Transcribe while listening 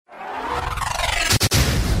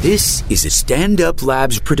This is a Stand Up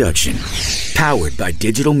Labs production, powered by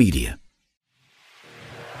digital media.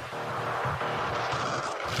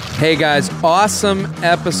 Hey guys, awesome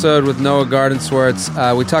episode with Noah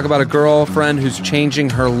Gardenswartz. We talk about a girlfriend who's changing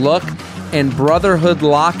her look and brotherhood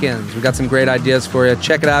lock-ins. We got some great ideas for you.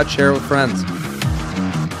 Check it out, share it with friends.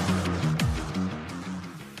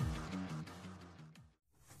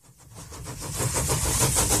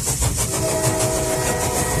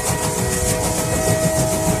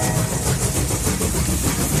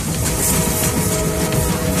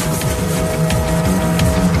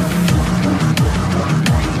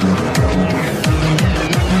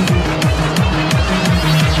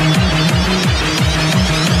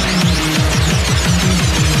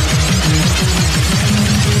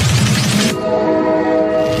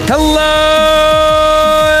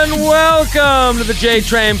 Welcome to the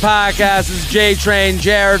J-Train Podcast. This is J-Train,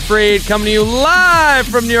 Jared Freed, coming to you live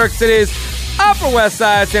from New York City's Upper West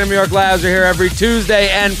Side. Stand Up New York Labs are here every Tuesday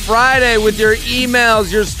and Friday with your emails,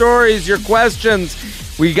 your stories, your questions.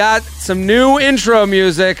 We got some new intro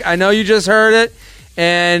music. I know you just heard it,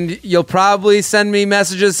 and you'll probably send me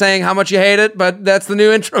messages saying how much you hate it, but that's the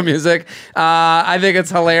new intro music. I think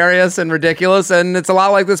it's hilarious and ridiculous, and it's a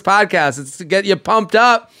lot like this podcast. It's to get you pumped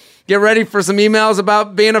up. Get ready for some emails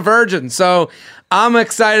about being a virgin. So I'm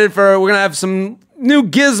excited we're going to have some new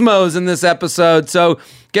gizmos in this episode. So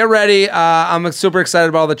get ready. I'm super excited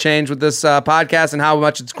about all the change with this podcast and how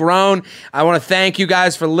much it's grown. I want to thank you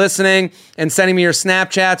guys for listening and sending me your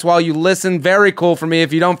Snapchats while you listen. Very cool for me.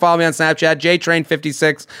 If you don't follow me on Snapchat,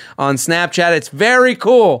 JTrain56 on Snapchat. It's very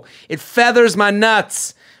cool. It feathers my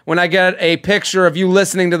nuts when I get a picture of you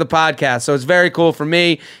listening to the podcast. So it's very cool for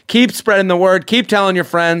me. Keep spreading the word. Keep telling your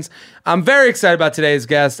friends. I'm very excited about today's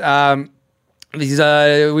guest.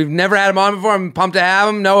 We've never had him on before. I'm pumped to have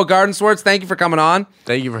him. Noah Gardenswartz, thank you for coming on.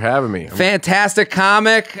 Thank you for having me. Fantastic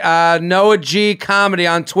comic. Noah G Comedy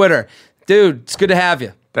on Twitter. Dude, it's good to have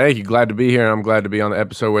you. Thank you. Glad to be here, and I'm glad to be on the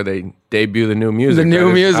episode where they debut the new music.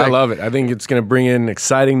 Music. I love it. I think it's going to bring in an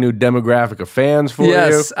exciting new demographic of fans for you.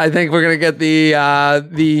 Yes, I think we're going to get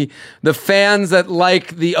the fans that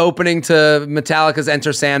like the opening to Metallica's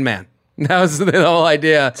Enter Sandman. That was the whole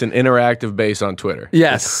idea. It's an interactive base on Twitter.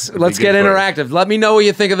 Yes, let's get interactive. Let me know what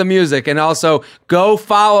you think of the music. And also, go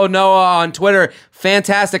follow Noah on Twitter.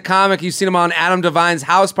 Fantastic comic. You've seen him on Adam Devine's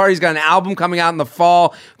House Party. He's got an album coming out in the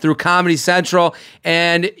fall through Comedy Central.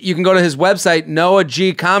 And you can go to his website, Noah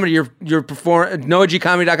G Comedy.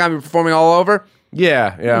 NoahGComedy.com. You're performing all over.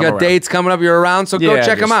 Yeah. You got dates coming up. You're around, so go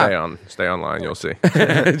check them out. Stay online. You'll see.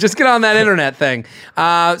 Just get on that internet thing.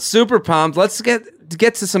 Super pumped. Let's get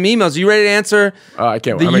to some emails. Are you ready to answer I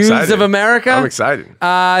can't. the I'm youths excited. of America? I'm excited.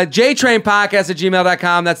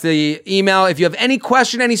 JTrainPodcast@gmail.com. That's the email. If you have any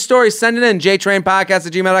question, any story, send it in.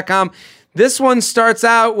 JTrainPodcast@gmail.com. This one starts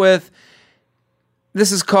out with,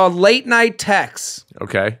 this is called Late Night Texts.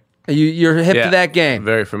 Okay. You're hip to that game.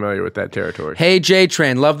 Very familiar with that territory. Hey,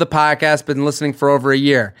 J-Train, love the podcast. Been listening for over a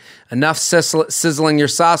year. Enough sizzling your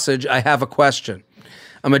sausage. I have a question.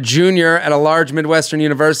 I'm a junior at a large Midwestern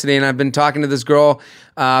university, and I've been talking to this girl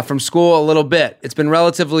from school a little bit. It's been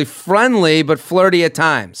relatively friendly, but flirty at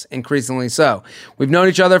times, increasingly so. We've known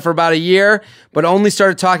each other for about a year, but only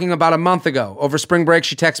started talking about a month ago. Over spring break,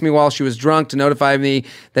 she texted me while she was drunk to notify me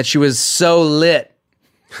that she was so lit.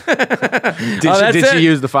 Did she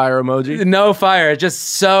use the fire emoji? No fire, just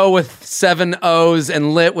so with 7 O's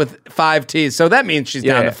and lit with 5 T's. So that means she's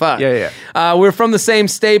down to fuck. Yeah. We're from the same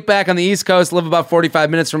state back on the East Coast, live about 45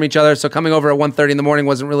 minutes from each other, so coming over at 1:30 in the morning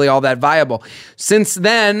wasn't really all that viable. Since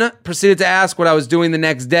then, proceeded to ask what I was doing the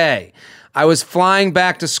next day. I was flying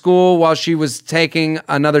back to school while she was taking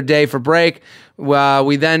another day for break.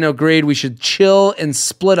 We then agreed we should chill and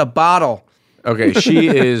split a bottle. Okay, she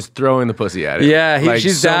is throwing the pussy at him. Yeah,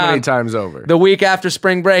 she's so down. many times over. The week after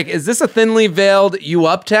spring break. Is this a thinly veiled you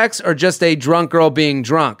up text or just a drunk girl being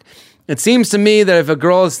drunk? It seems to me that if a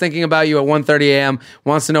girl is thinking about you at 1:30 a.m.,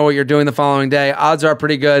 wants to know what you're doing the following day, odds are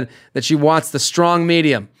pretty good that she wants the strong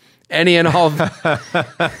medium. Any and all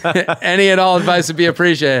advice would be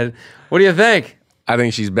appreciated. What do you think? I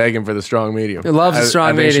think she's begging for the strong medium. Loves the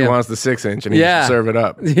strong medium. I think she wants the 6-inch, and he should serve it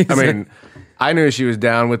up. I mean, I knew she was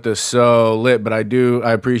down with the so lit, but I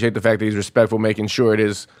appreciate the fact that he's respectful, making sure it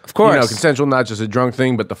is, of course, consensual, not just a drunk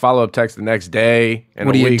thing, but the follow-up text the next day and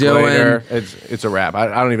what a are week you doing? later. It's a wrap.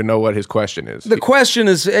 I don't even know what his question is. The question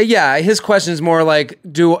is, his question is more like,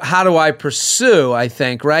 how do I pursue, I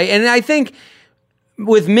think, right? And I think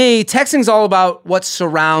with me, texting's all about what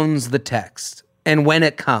surrounds the text and when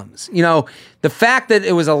it comes. You know, the fact that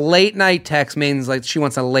it was a late night text means like she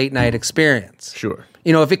wants a late night experience. Sure.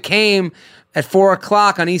 You know, if it came at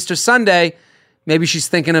 4:00 on Easter Sunday, Maybe she's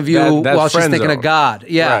thinking of you while she's thinking of God.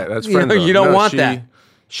 Yeah. Right, that's friend zone. You don't want that.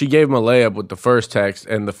 She gave him a layup with the first text,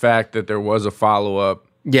 and the fact that there was a follow-up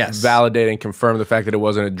validate and confirm the fact that it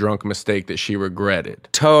wasn't a drunk mistake that she regretted.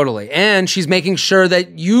 Totally. And she's making sure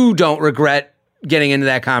that you don't regret getting into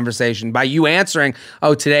that conversation. By you answering,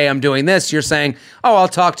 oh, today I'm doing this, you're saying, oh, I'll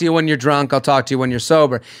talk to you when you're drunk, I'll talk to you when you're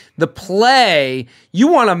sober. The play, you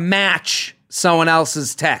want to match someone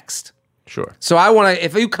else's text. Sure. So I want to,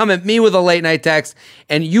 if you come at me with a late night text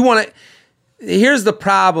and you want to, here's the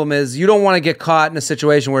problem is you don't want to get caught in a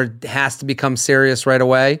situation where it has to become serious right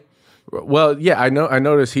away. Well, yeah, I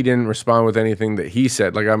noticed he didn't respond with anything that he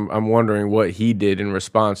said. Like, I'm wondering what he did in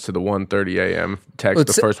response to the 1:30 a.m. text,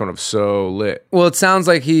 the first one of So Lit. Well, it sounds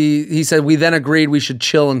like he said, we then agreed we should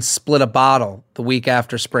chill and split a bottle the week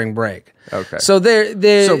after spring break. Okay. So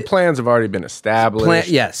so plans have already been established.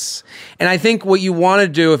 Yes. And I think what you want to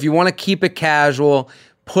do, if you want to keep it casual,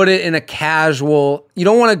 put it in a casual, you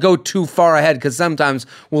don't want to go too far ahead because sometimes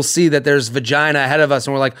we'll see that there's vagina ahead of us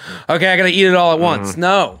and we're like, okay, I got to eat it all at once.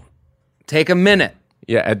 No. Take a minute.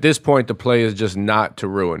 Yeah, at this point, the play is just not to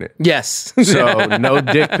ruin it. Yes. So no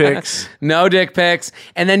dick pics. No dick pics.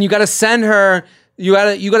 And then you got to send her, you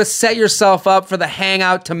got to set yourself up for the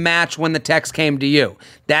hangout to match when the text came to you.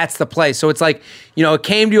 That's the play. So it's like, it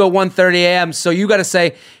came to you at 1:30 a.m. So you got to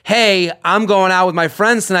say, hey, I'm going out with my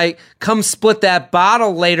friends tonight. Come split that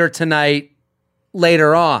bottle later tonight,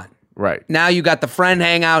 later on. Right. Now you got the friend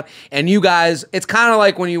hangout and you guys, it's kind of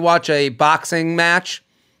like when you watch a boxing match.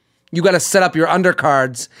 You got to set up your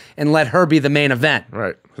undercards and let her be the main event.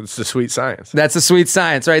 Right. It's the sweet science. That's the sweet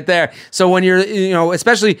science right there. So when you're,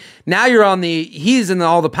 especially now you're he's in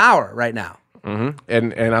all the power right now. Mm-hmm.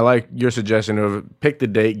 And I like your suggestion of pick the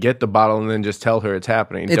date, get the bottle, and then just tell her it's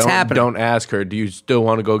happening. Don't ask her, do you still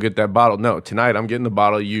want to go get that bottle? No, tonight I'm getting the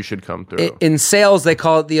bottle. You should come through. In sales, they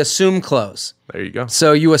call it the assume close. There you go.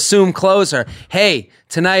 So you assume close her. Hey,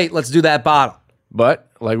 tonight, let's do that bottle. But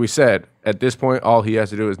like we said, at this point, all he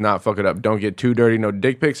has to do is not fuck it up. Don't get too dirty, no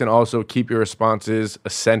dick pics, and also keep your responses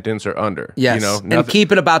a sentence or under. Yes, and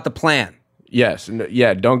keep it about the plan. Yes.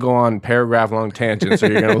 Yeah, don't go on paragraph-long tangents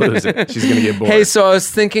or you're going to lose it. She's going to get bored. Hey, so I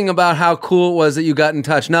was thinking about how cool it was that you got in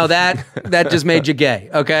touch. No, that just made you gay,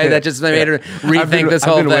 okay? That just made her rethink this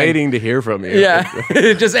whole thing. I've been waiting to hear from you. Yeah.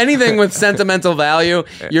 Just anything with sentimental value,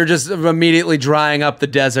 you're just immediately drying up the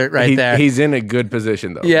desert there. He's in a good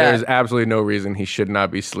position, though. Yeah. There's absolutely no reason he should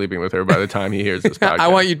not be sleeping with her by the time he hears this podcast. I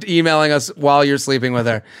want you emailing us while you're sleeping with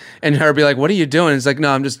her. And her be like, what are you doing? It's like,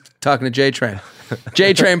 no, I'm just talking to J-Train.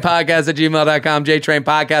 JTrainPodcast@gmail.com,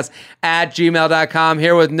 JTrainPodcast@gmail.com.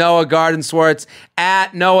 Here with Noah Gardenswartz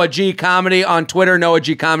at Noah G Comedy on Twitter,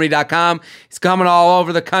 NoahGComedy.com. He's coming all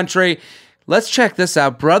over the country. Let's check this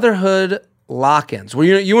out. Brotherhood lock-ins. Were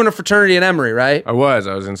you in a fraternity at Emory, right? I was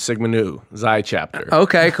in Sigma Nu, Xi chapter.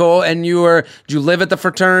 Okay, cool. And did you live at the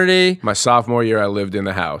fraternity? My sophomore year, I lived in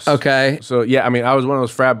the house. Okay. So, yeah, I mean, I was one of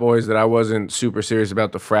those frat boys that I wasn't super serious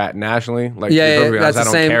about the frat nationally. Like, that's I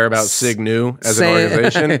don't care about Sig Nu as an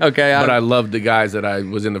organization. Okay. But I loved the guys that I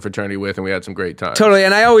was in the fraternity with, and we had some great times. Totally.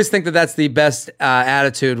 And I always think that that's the best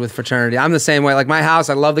attitude with fraternity. I'm the same way. Like, my house,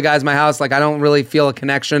 I love the guys in my house. Like, I don't really feel a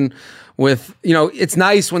connection with, it's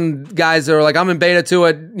nice when guys are like, I'm in beta 2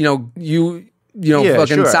 at,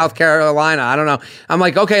 South Carolina. I don't know. I'm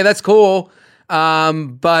like, okay, that's cool.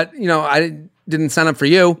 But, I didn't sign up for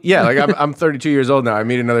you. Yeah, like I'm 32 years old now. I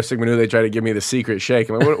meet another Sigma Nu. They try to give me the secret shake.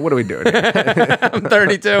 I'm like, what are we doing? I'm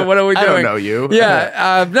 32. What are we doing? I don't know you.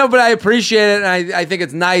 Yeah. No, but I appreciate it. And I think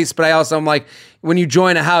it's nice. But I'm like, when you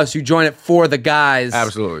join a house, you join it for the guys.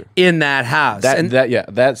 Absolutely. In that house.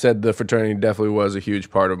 That said, the fraternity definitely was a huge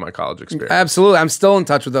part of my college experience. Absolutely. I'm still in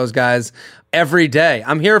touch with those guys every day.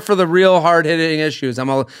 I'm here for the real hard-hitting issues. I'm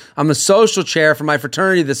the social chair for my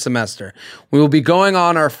fraternity this semester. We will be going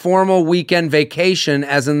on our formal weekend vacation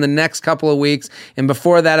as in the next couple of weeks. And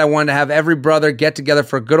before that, I wanted to have every brother get together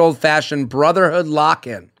for a good old-fashioned brotherhood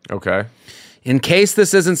lock-in. Okay. In case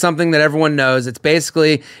this isn't something that everyone knows, it's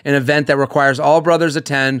basically an event that requires all brothers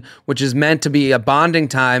attend, which is meant to be a bonding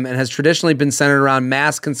time and has traditionally been centered around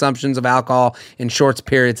mass consumptions of alcohol in short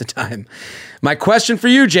periods of time. My question for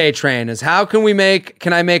you, J-Train, is how can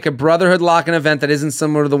I make a brotherhood lock-in event that isn't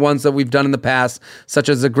similar to the ones that we've done in the past, such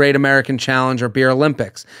as the Great American Challenge or Beer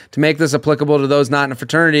Olympics? To make this applicable to those not in a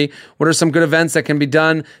fraternity, what are some good events that can be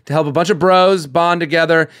done to help a bunch of bros bond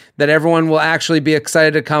together that everyone will actually be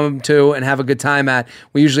excited to come to and have a good time at?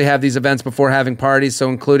 We usually have these events before having parties, so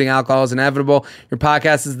including alcohol is inevitable. Your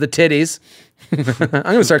podcast is The Titties. I'm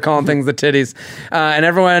going to start calling things The Titties. And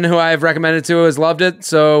everyone who I've recommended to has loved it,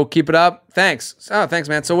 so keep it up. Thanks. Oh, thanks,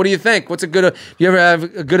 man. So what do you think? Do you ever have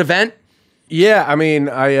a good event? Yeah, I mean,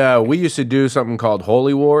 we used to do something called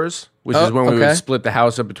Holy Wars, which is when we would split the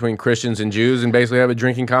house up between Christians and Jews and basically have a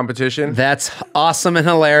drinking competition. That's awesome and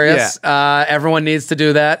hilarious. Yeah. Everyone needs to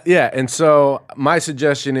do that. Yeah, and so my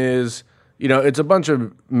suggestion is, it's a bunch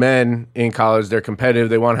of men in college. They're competitive.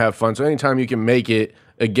 They want to have fun. So anytime you can make it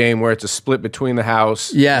a game where it's a split between the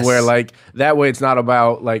house, where like that way it's not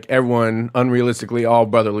about like everyone unrealistically all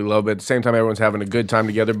brotherly love, but at the same time everyone's having a good time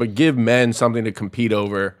together, but give men something to compete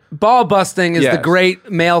over. Ball busting is the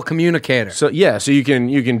great male communicator. So so you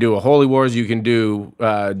can do a Holy Wars, you can do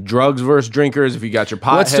drugs versus drinkers if you got your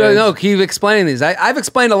potheads. Keep explaining these. I've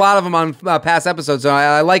explained a lot of them on past episodes, so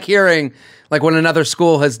I like hearing like what another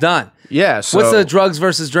school has done. Yeah. So what's the drugs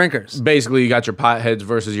versus drinkers? Basically, you got your potheads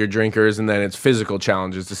versus your drinkers, and then it's physical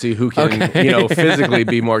challenges to see who can, physically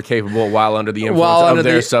be more capable while under the influence of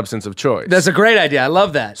their substance of choice. That's a great idea. I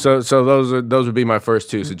love that. So those would be my first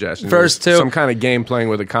two suggestions. First two, some kind of game playing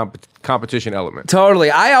with a competition element.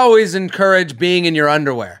 Totally. I always encourage being in your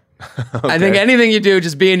underwear. I think anything you do,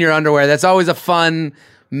 just be in your underwear. That's always a fun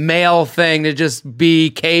male thing to just be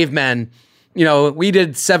cavemen. We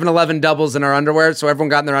did 7-Eleven doubles in our underwear, so everyone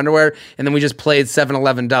got in their underwear, and then we just played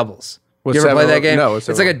 7-Eleven doubles. You ever play that game? No. It's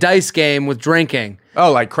like a dice game with drinking.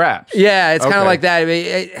 Oh, like craps. Yeah, it's kind of like that.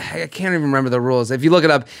 I can't even remember the rules. If you look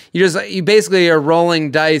it up, you basically are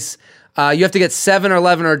rolling dice. You have to get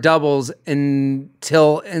 7-Eleven or doubles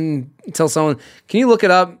until someone. Can you look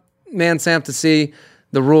it up, man, Sam, to see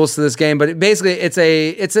the rules to this game? But basically, it's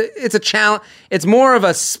a challenge. It's more of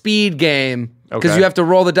a speed game. Because you have to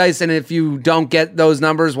roll the dice, and if you don't get those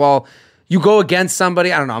numbers, you go against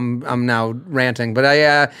somebody. I don't know. I'm now ranting,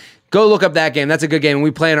 but go look up that game. That's a good game.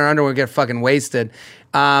 We play in our underwear and get fucking wasted.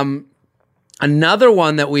 Another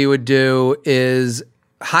one that we would do is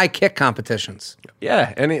high kick competitions.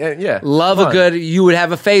 Yeah, love fun. A good. You would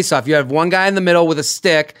have a face off. You have one guy in the middle with a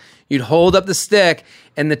stick. You'd hold up the stick,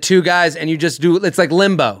 and the two guys, and you just do, it's like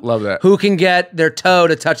limbo. Love that. Who can get their toe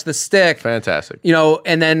to touch the stick? Fantastic.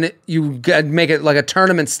 And then you make it like a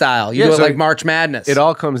tournament style. You do it like March Madness. It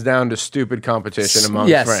all comes down to stupid competition among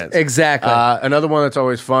friends. Yes, exactly. Another one that's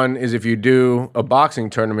always fun is if you do a boxing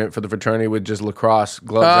tournament for the fraternity with just lacrosse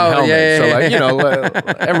gloves and helmets. So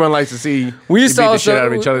everyone likes to see we used to beat the shit out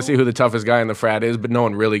of each other, see who the toughest guy in the frat is, but no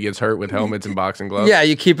one really gets hurt with helmets and boxing gloves. Yeah,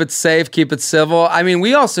 you keep it safe, keep it civil. I mean,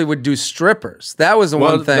 we also would do strippers. That was the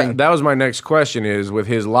one thing. That was my next question is, with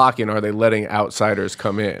his lock-in, are they letting outsiders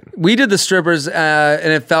come in? We did the strippers,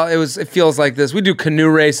 and it feels like this. We do canoe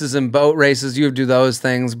races and boat races. You do those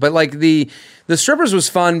things. But like the strippers was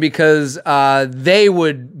fun because they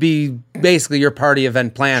would be basically your party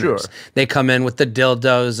event planners. Sure. They come in with the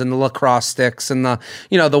dildos and the lacrosse sticks and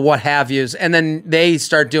the what have yous, and then they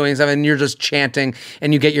start doing stuff, and you're just chanting,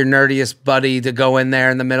 and you get your nerdiest buddy to go in there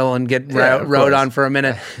in the middle and get rode on for a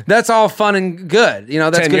minute. That's all fun and good.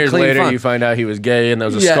 That's 10 good, years clean later, fun. You find out he was gay, and that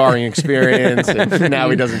was a scarring experience, and now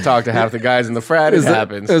he doesn't talk to half the guys in the frat. It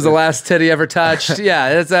happens. It was the last tit he ever touched.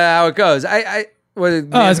 Yeah, that's how it goes. I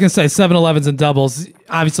was going to say 7-Elevens and doubles.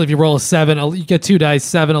 Obviously, if you roll a 7, you get 2 dice,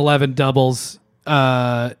 7-Eleven doubles.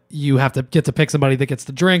 You have to get to pick somebody that gets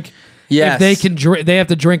to drink. Yes. If they can drink, they have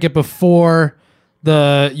to drink it before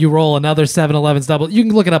you roll another 7-Elevens double. You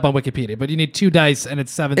can look it up on Wikipedia, but you need 2 dice, and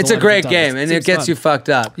it's 7. It's a great game, and it gets you fucked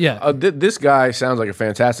up. Yeah. This guy sounds like a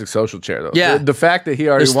fantastic social chair, though. Yeah. The fact that he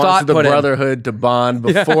already wants the brotherhood to bond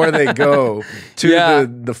before they go to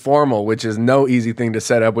the formal, which is no easy thing to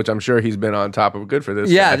set up, which I'm sure he's been on top of. Good for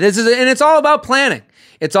this. Yeah, guy. and it's all about planning.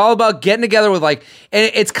 It's all about getting together with and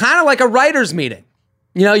it's kind of like a writer's meeting.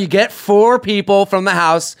 You get 4 people from the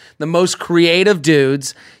house, the most creative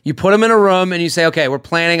dudes. You put them in a room and you say, okay, we're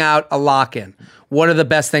planning out a lock-in. What are the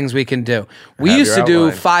best things we can do? We used to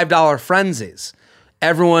do $5 frenzies.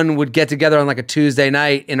 Everyone would get together on like a Tuesday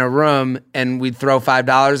night in a room, and we'd throw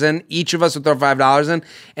 $5 in. Each of us would throw $5 in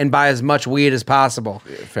and buy as much weed as possible.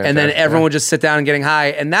 Yeah, and then everyone would just sit down and getting high.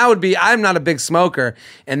 And that would be, I'm not a big smoker,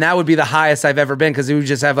 and that would be the highest I've ever been, because we would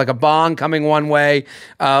just have like a bong coming one way,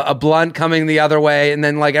 a blunt coming the other way, and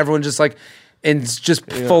then like everyone just like, and it's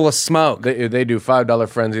just full of smoke. They do $5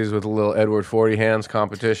 frenzies with a little Edward 40 hands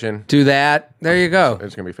competition. Do that. There you go.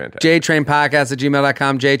 It's going to be fantastic.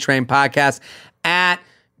 JTrainPodcast@gmail.com,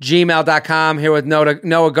 JTrainPodcast@gmail.com. Here with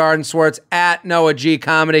Noah Garden Swartz at Noah G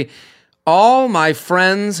Comedy. All my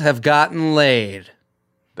friends have gotten laid.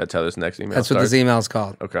 That's how this next email That's starts? what this email is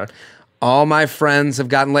called. Okay. All my friends have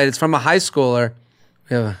gotten laid. It's from a high schooler.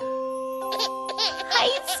 High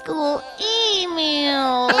school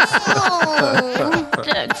emails. Oh,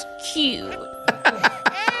 that's cute.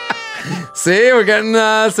 See, we're getting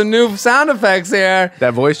some new sound effects here.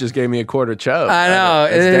 That voice just gave me a quarter chub. I know.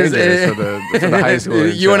 It's dangerous for the high school.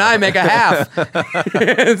 You and I make a half.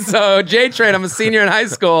 So, J-Train, I'm a senior in high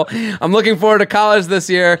school. I'm looking forward to college this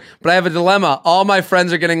year, but I have a dilemma. All my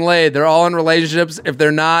friends are getting laid. They're all in relationships. If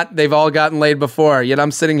they're not, they've all gotten laid before. Yet I'm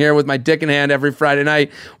sitting here with my dick in hand every Friday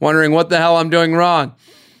night wondering what the hell I'm doing wrong.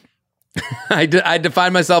 I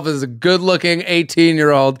define myself as a good-looking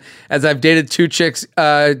 18-year-old, as I've dated chicks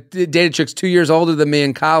 2 years older than me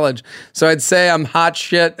in college. So I'd say I'm hot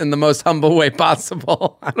shit in the most humble way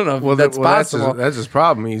possible. I don't know if that's possible. That's his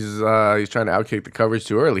problem. He's trying to outkick the coverage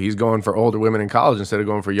too early. He's going for older women in college instead of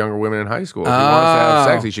going for younger women in high school. If he wants to have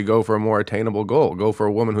sex, he should go for a more attainable goal. Go for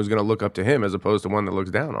a woman who's going to look up to him as opposed to one that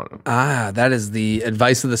looks down on him. That is the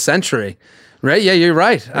advice of the century. Right? Yeah, you're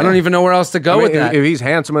right. Yeah. I don't even know where else to go with that. If he's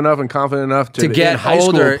handsome enough and confident enough to get in high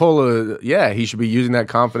older, school he should be using that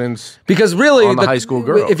confidence. Because really, on the high school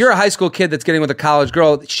girl. If you're a high school kid that's getting with a college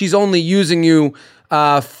girl, she's only using you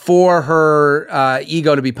for her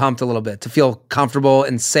ego to be pumped a little bit, to feel comfortable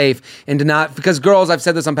and safe, and to not, because girls, I've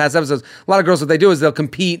said this on past episodes, a lot of girls, what they do is they'll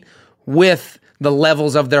compete with the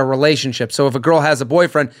levels of their relationship. So if a girl has a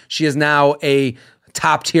boyfriend, she is now a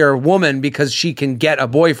top tier woman because she can get a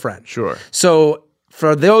boyfriend. Sure. So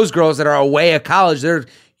for those girls that are away at college, they're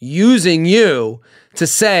using you to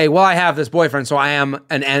say, well, I have this boyfriend, so I am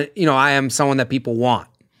I am someone that people want.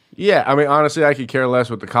 Yeah, I mean, honestly, I could care less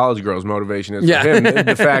what the college girl's motivation is for him.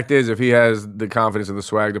 The fact is, if he has the confidence and the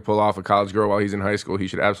swag to pull off a college girl while he's in high school, he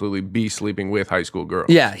should absolutely be sleeping with high school girls.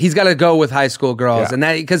 Yeah, he's got to go with high school girls. And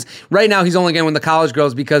that, because right now he's only getting with the college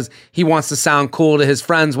girls because he wants to sound cool to his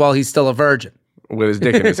friends while he's still a virgin. With his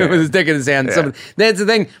dick in his hand. With his dick in his hand. Yeah. So that's the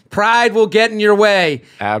thing. Pride will get in your way.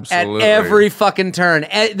 Absolutely. At every fucking turn.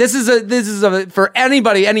 This is for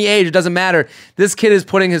anybody, any age, it doesn't matter. This kid is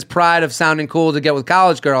putting his pride of sounding cool to get with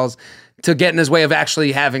college girls to get in his way of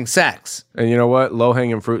actually having sex. And you know what?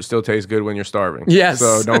 Low-hanging fruit still tastes good when you're starving. Yes.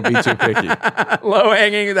 So don't be too picky.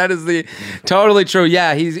 Low-hanging, that is totally true.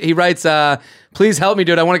 Yeah, he writes, please help me,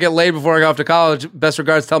 dude. I want to get laid before I go off to college. Best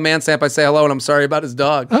regards, tell Mansamp I say hello and I'm sorry about his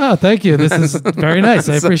dog. Oh, thank you. This is very nice.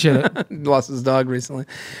 I appreciate it. Lost his dog recently.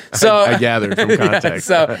 So I gathered from context.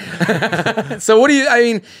 So what do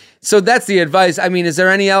you, so that's the advice. I mean, is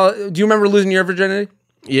there any, do you remember losing your virginity?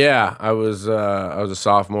 Yeah, I was a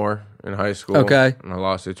sophomore in high school. Okay. And I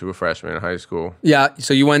lost it to a freshman in high school. Yeah,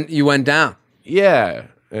 so you went down. Yeah.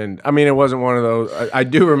 And I mean, it wasn't one of those. I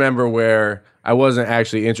do remember where I wasn't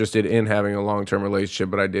actually interested in having a long-term relationship,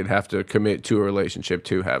 but I did have to commit to a relationship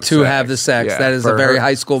to have the sex. Yeah, that is a very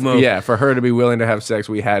high school move. Yeah, for her to be willing to have sex,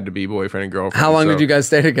 we had to be boyfriend and girlfriend. How long did you guys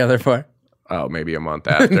stay together for? Oh, maybe a month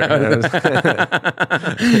after.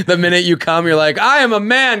 The minute you come, you're like, I am a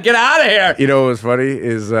man. Get out of here. You know what was funny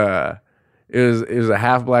is it was a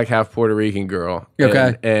half black, half Puerto Rican girl.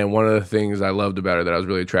 Okay. And one of the things I loved about her that I was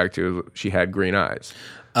really attracted to was she had green eyes.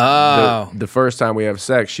 Oh. The first time we have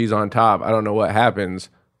sex, she's on top. I don't know what happens.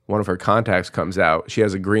 One of her contacts comes out. She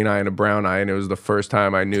has a green eye and a brown eye, and it was the first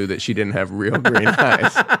time I knew that she didn't have real green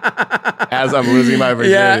eyes. As I'm losing my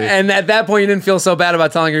virginity. Yeah, and at that point, you didn't feel so bad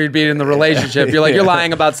about telling her you'd be in the relationship. You're like, you're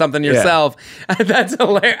lying about something yourself. Yeah. That's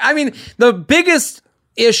hilarious. I mean, the biggest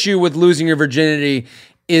issue with losing your virginity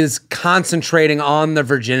is concentrating on the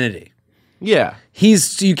virginity. Yeah.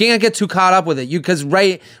 You can't get too caught up with it. Because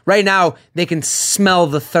right now they can smell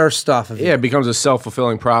the thirst off of you. Yeah, it becomes a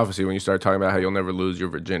self-fulfilling prophecy when you start talking about how you'll never lose your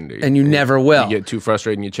virginity. And you never will. You get too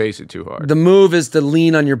frustrated and you chase it too hard. The move is to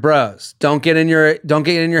lean on your bros. Don't get in your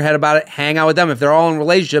head about it. Hang out with them. If they're all in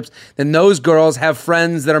relationships, then those girls have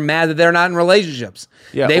friends that are mad that they're not in relationships.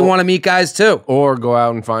 Yeah, they want to meet guys too. Or go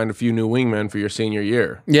out and find a few new wingmen for your senior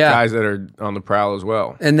year. Yeah. Guys that are on the prowl as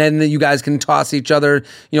well. And then you guys can toss each other,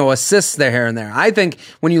 assists there, here and there. I think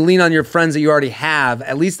when you lean on your friends that you already have,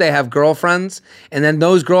 at least they have girlfriends, and then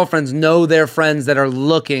those girlfriends know their friends that are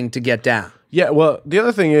looking to get down. Yeah, well, the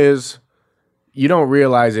other thing is you don't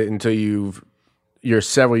realize it until you're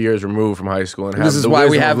several years removed from high school. And this is why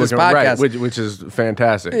we have this podcast. Right, which is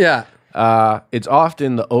fantastic. Yeah. It's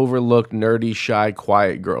often the overlooked, nerdy, shy,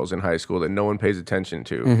 quiet girls in high school that no one pays attention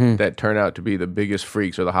to that turn out to be the biggest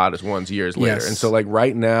freaks or the hottest ones years later. Yes. And so, like,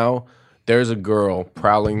 right now, there's a girl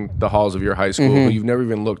prowling the halls of your high school who you've never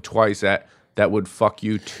even looked twice at that would fuck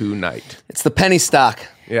you tonight. It's the penny stock.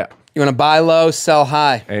 Yeah. You want to buy low, sell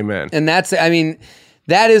high. Amen. And that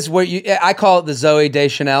is what I call it the Zooey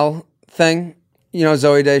Deschanel thing. You know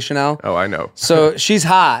Zooey Deschanel? Oh, I know. So she's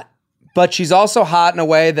hot, but she's also hot in a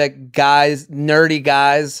way that nerdy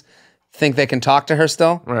guys think they can talk to her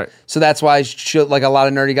still. Right. So that's why a lot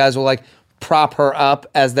of nerdy guys will prop her up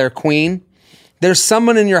as their queen. There's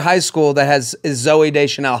someone in your high school that is Zoe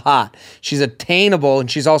Deschanel hot. She's attainable,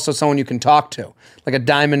 and she's also someone you can talk to, like a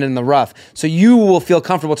diamond in the rough. So you will feel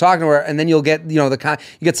comfortable talking to her, and then you'll get, you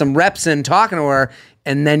get some reps in talking to her,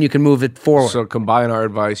 and then you can move it forward. So combine our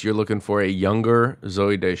advice. You're looking for a younger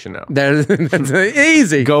Zoe Deschanel. That's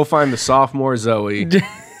easy. Go find the sophomore Zoe.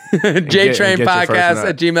 JTrainPodcast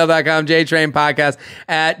at gmail.com. JTrainPodcast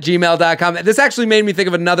at gmail.com. This actually made me think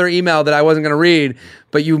of another email that I wasn't going to read,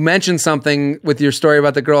 but you mentioned something with your story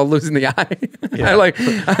about the girl losing the eye. Yeah. I like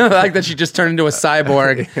that she just turned into a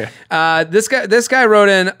cyborg. Yeah. This guy wrote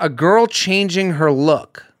in, a girl changing her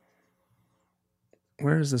look.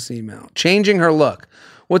 Where is this email? Changing her look.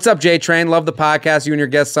 What's up, J-Train? Love the podcast. You and your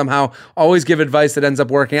guests somehow always give advice that ends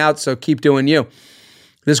up working out, so keep doing you.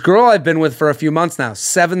 This girl I've been with for a few months now,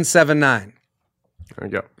 779. There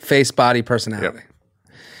you go. Face, body, personality.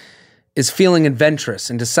 Yep. Is feeling adventurous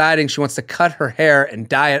and deciding she wants to cut her hair and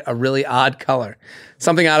dye it a really odd color.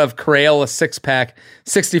 Something out of Crayola 6-pack,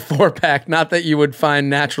 64-pack, not that you would find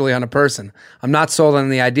naturally on a person. I'm not sold on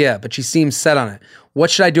the idea, but she seems set on it.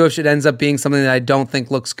 What should I do if it ends up being something that I don't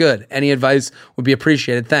think looks good? Any advice would be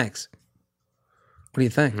appreciated. Thanks. What do you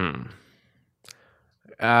think?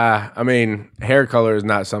 I mean, hair color is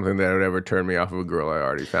not something that would ever turn me off of a girl I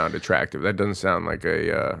already found attractive. That doesn't sound like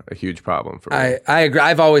a huge problem for me. I agree.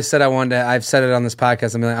 I've always said I've said it on this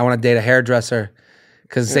podcast. I want to date a hairdresser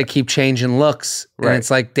because they keep changing looks. Right. And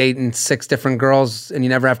it's like dating 6 different girls and you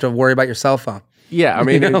never have to worry about your cell phone. Yeah, I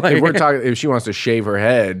mean, if she wants to shave her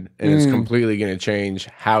head and it's completely going to change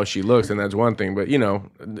how she looks, then that's one thing. But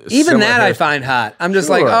even that I find hot. I'm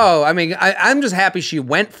just I'm just happy she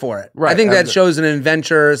went for it. Right. I think that shows an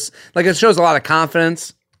adventurous, it shows a lot of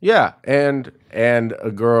confidence. Yeah, and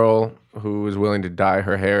a girl who is willing to dye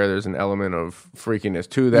her hair, there's an element of freakiness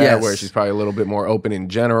to that, where she's probably a little bit more open in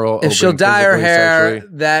general. If she'll dye her hair,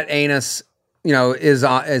 that anus is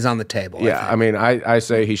on the table. Yeah, I mean, I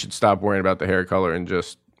say he should stop worrying about the hair color and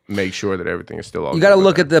just make sure that everything is still all good. You got to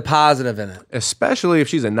look at the positive in it. Especially if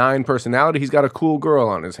she's a 9 personality, he's got a cool girl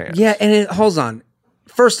on his hands. Yeah, and hold on.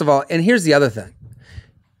 First of all, and here's the other thing.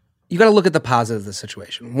 You got to look at the positive of the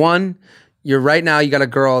situation. One, you got a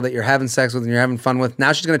girl that you're having sex with and you're having fun with.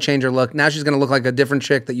 Now she's going to change her look. Now she's going to look like a different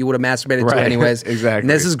chick that you would have masturbated to anyways. Exactly. And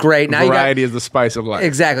this is great. Now variety is the spice of life.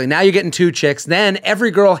 Exactly. Now you're getting 2 chicks. Then every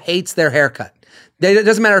girl hates their haircut. It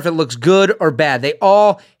doesn't matter if it looks good or bad. They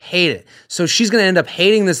all hate it. So she's going to end up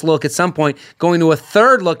hating this look at some point, going to a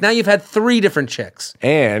 3rd look. Now you've had 3 different chicks.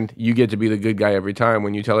 And you get to be the good guy every time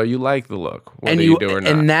when you tell her you like the look, whether you do or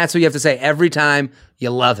not. And that's what you have to say. Every time you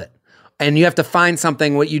love it. And you have to find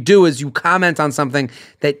something. What you do is you comment on something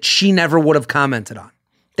that she never would have commented on.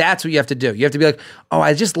 That's what you have to do. You have to be like, oh,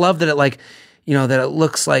 I just love that it that it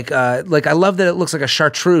looks like I love that it looks like a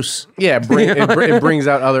chartreuse. Yeah, it brings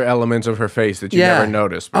out other elements of her face that you never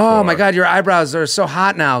noticed before. Oh my God, your eyebrows are so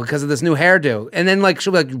hot now because of this new hairdo. And then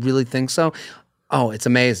she'll be like, you really think so? Oh, it's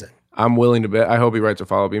amazing. I'm willing to bet. I hope he writes a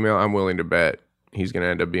follow-up email. I'm willing to bet he's going to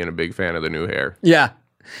end up being a big fan of the new hair. Yeah.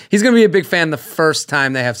 He's going to be a big fan the first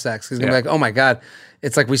time they have sex. He's going to be like, oh my God,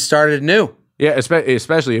 it's like we started new. Yeah,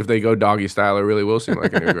 especially if they go doggy style, it really will seem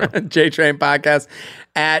like a new girl. JTrainPodcast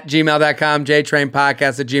at gmail.com.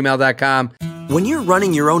 JTrainPodcast at gmail.com. When you're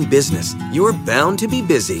running your own business, you're bound to be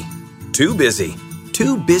busy. Too busy.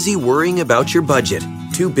 Too busy worrying about your budget.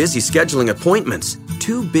 Too busy scheduling appointments.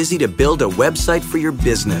 Too busy to build a website for your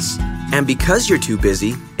business. And because you're too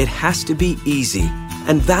busy, it has to be easy.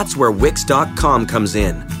 And that's where Wix.com comes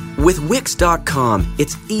in. With Wix.com,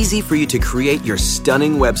 it's easy for you to create your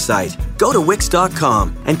stunning website. Go to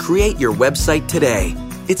Wix.com and create your website today.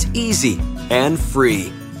 It's easy and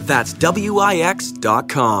free. That's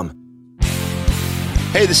Wix.com.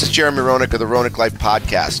 Hey, this is Jeremy Roenick of the Roenick Life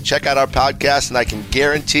Podcast. Check out our podcast, and I can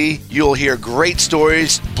guarantee you'll hear great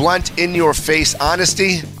stories, blunt, in-your-face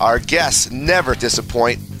honesty. Our guests never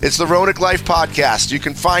disappoint. It's the Roenick Life Podcast. You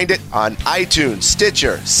can find it on iTunes,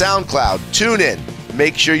 Stitcher, SoundCloud, TuneIn.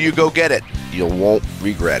 Make sure you go get it. You won't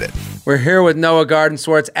regret it. We're here with Noah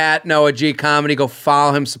Gardenswartz at Noah G Comedy. Go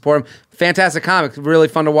follow him, support him. Fantastic comic. Really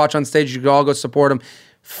fun to watch on stage. You can all go support him.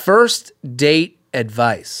 First date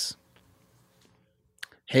advice.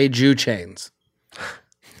 Hey, Jew Chains.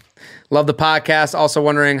 Love the podcast. Also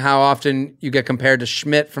wondering how often you get compared to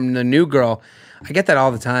Schmidt from The New Girl. I get that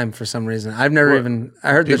all the time for some reason. I've never even.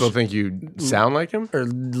 I heard people think you sound like him or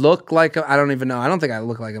look like him. I don't even know. I don't think I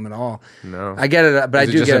look like him at all. No, I get it, but I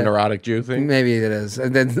do just get a neurotic Jew thing. Maybe it is.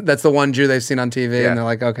 And then that's the one Jew they've seen on TV, and they're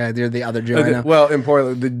like, okay, you're the other Jew I know. Well, in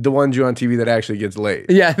Portland, the one Jew on TV that actually gets laid.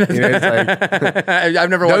 Yeah, it's like, I've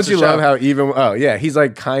never watched. Don't you love how even? Oh yeah, he's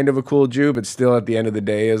like kind of a cool Jew, but still at the end of the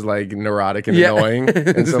day is like neurotic and annoying.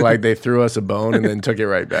 And so like they threw us a bone and then took it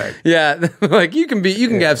right back. Yeah, like you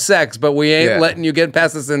can have sex, but we ain't letting you get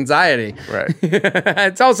past this anxiety. Right.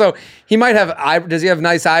 It's also he might have does he have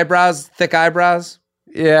nice eyebrows, thick eyebrows?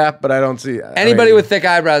 Yeah, but I don't see anybody with thick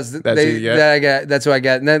eyebrows. That I get. That's who I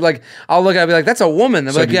get. And then like I'll look at it and be like, that's a woman.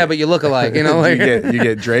 I'm like, yeah, but you look alike. You know, like you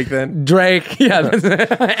get Drake then. Drake, yeah.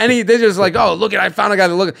 They just like, oh, look at I found a guy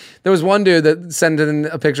that look. There was one dude that sent in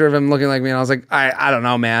a picture of him looking like me, and I was like, I don't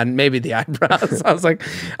know, man. Maybe the eyebrows. I was like,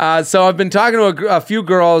 so I've been talking to a few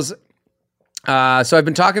girls. I've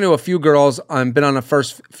been talking to a few girls. I've been on a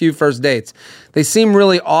few first dates. They seem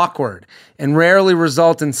really awkward and rarely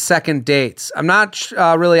result in second dates. I'm not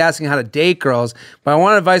really asking how to date girls, but I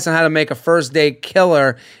want advice on how to make a first date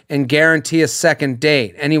killer and guarantee a second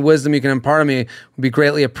date. Any wisdom you can impart on me would be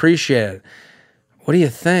greatly appreciated. What do you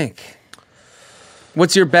think?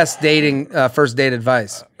 What's your best dating first date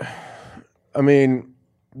advice? I mean,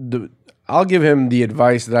 I'll give him the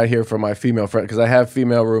advice that I hear from my female friend, because I have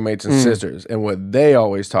female roommates and sisters, and what they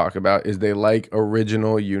always talk about is they like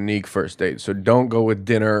original, unique first dates. So don't go with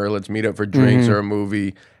dinner or let's meet up for drinks or a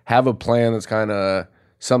movie. Have a plan that's kind of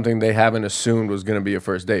something they haven't assumed was going to be a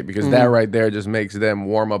first date, because that right there just makes them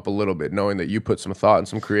warm up a little bit, knowing that you put some thought and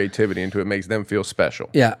some creativity into it, makes them feel special.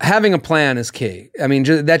 Yeah, having a plan is key. I mean,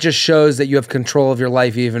 that just shows that you have control of your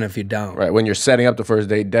life even if you don't. Right, when you're setting up the first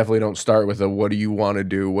date, definitely don't start with a what do you want to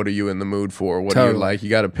do, what are you in the mood for, what do you like.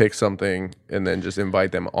 You got to pick something and then just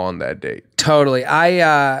invite them on that date. Totally.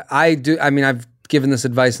 I do. I mean, I've given this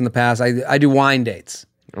advice in the past. I do wine dates.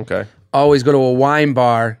 Okay. Always go to a wine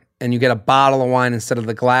bar and you get a bottle of wine instead of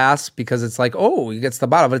the glass, because it's like, oh, you get the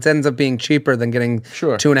bottle, but it ends up being cheaper than getting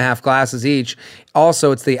 2.5 glasses each.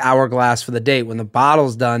 Also, it's the hourglass for the date. When the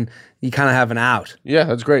bottle's done, you kind of have an out. Yeah,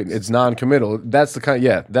 that's great. It's non-committal. That's the kind.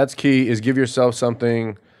 Yeah, that's key. Is give yourself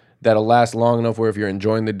something that'll last long enough where if you're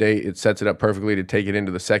enjoying the date, it sets it up perfectly to take it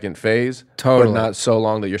into the second phase. Totally. But not so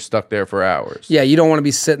long that you're stuck there for hours. Yeah, you don't want to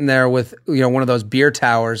be sitting there with one of those beer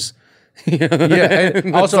towers. Yeah,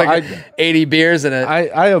 and also like 80 beers in it.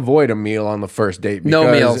 I avoid a meal on the first date because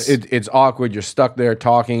no meals. It's awkward. You're stuck there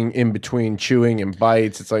talking in between chewing and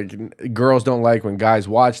bites. It's like girls don't like when guys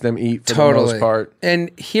watch them eat for the most part.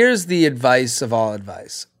 And here's the advice of all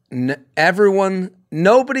advice.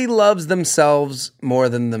 Nobody loves themselves more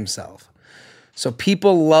than themselves. So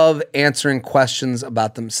people love answering questions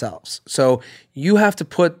about themselves. So you have to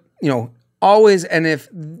put, always, and if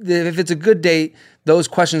it's a good date, those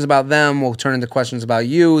questions about them will turn into questions about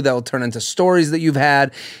you. That will turn into stories that you've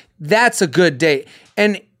had. That's a good date.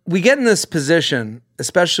 And we get in this position,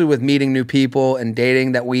 especially with meeting new people and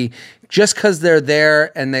dating, that we, just because they're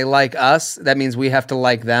there and they like us, that means we have to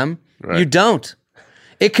like them. Right. You don't.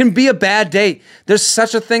 It can be a bad date. There's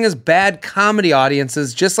such a thing as bad comedy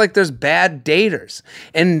audiences, just like there's bad daters.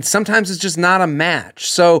 And sometimes it's just not a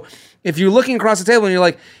match. So if you're looking across the table and you're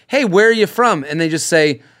like, hey, where are you from? And they just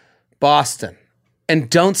say, Boston. And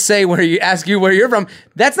don't say ask you where you're from.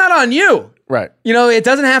 That's not on you. Right. It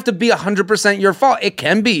doesn't have to be 100% your fault. It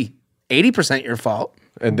can be 80% your fault.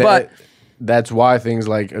 But that's why things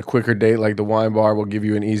like a quicker date like the wine bar will give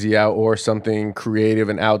you an easy out, or something creative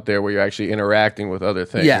and out there where you're actually interacting with other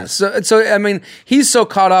things. Yeah. So I mean, he's so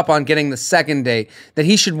caught up on getting the second date that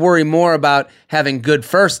he should worry more about having good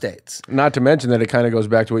first dates. Not to mention that it kind of goes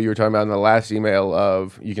back to what you were talking about in the last email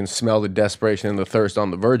of you can smell the desperation and the thirst on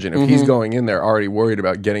the virgin. If he's going in there already worried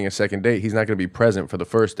about getting a second date, he's not going to be present for the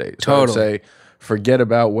first date. So totally. I would say, forget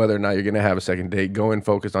about whether or not you're going to have a second date. Go and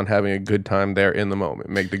focus on having a good time there in the moment.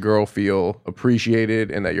 Make the girl feel appreciated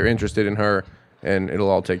and that you're interested in her, and it'll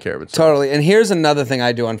all take care of itself. Totally. And here's another thing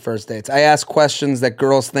I do on first dates. I ask questions that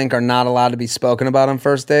girls think are not allowed to be spoken about on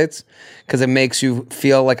first dates, because it makes you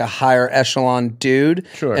feel like a higher echelon dude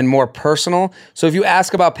and more personal. So if you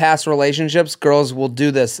ask about past relationships, girls will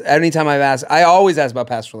do this. Anytime I always ask about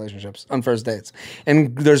past relationships on first dates.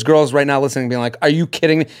 And there's girls right now listening being like, are you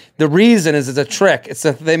kidding me? The reason is it's a trick. It's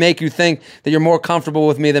that they make you think that you're more comfortable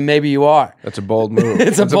with me than maybe you are. That's a bold move.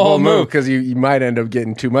 It's a bold move because you might end up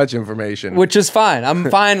getting too much information. Which is fine. I'm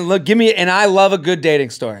fine. Look, and I love a good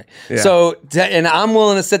dating story. Yeah. So, and I'm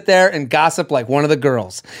willing to sit there and gossip like one of the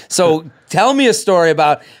girls. So tell me a story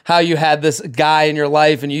about how you had this guy in your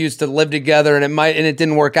life and you used to live together and it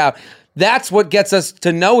didn't work out. That's what gets us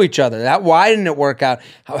to know each other. Why didn't it work out?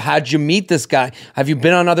 How'd you meet this guy? Have you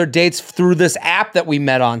been on other dates through this app that we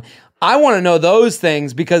met on? I want to know those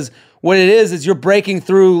things, because what it is you're breaking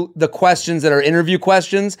through the questions that are interview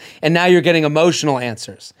questions, and now you're getting emotional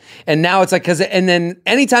answers. And now it's like, and then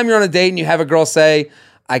anytime you're on a date and you have a girl say,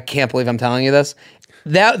 I can't believe I'm telling you this,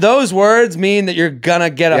 those words mean that you're gonna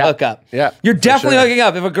get a hookup. Yeah, you're definitely hooking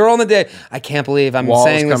up. If a girl on the date, I can't believe I'm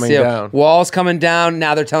saying this to you. Walls coming down.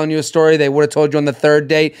 Now they're telling you a story they would have told you on the third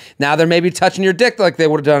date. Now they're maybe touching your dick like they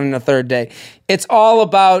would have done on the third date. It's all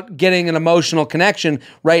about getting an emotional connection.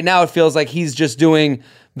 Right now, it feels like he's just doing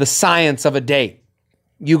the science of a date.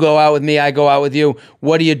 You go out with me, I go out with you.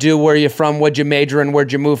 What do you do? Where are you from? What'd you major in?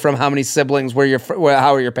 Where'd you move from? How many siblings?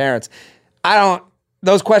 How are your parents?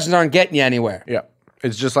 Those questions aren't getting you anywhere. Yeah.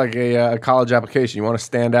 It's just like a college application. You want to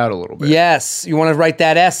stand out a little bit. Yes. You want to write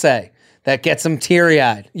that essay that gets them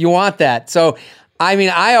teary-eyed. You want that. So, I mean,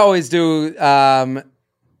 I always do, the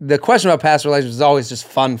question about past relationships is always just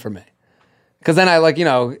fun for me. Because then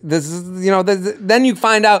then you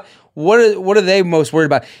find out what are they most worried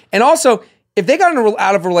about. And also, if they got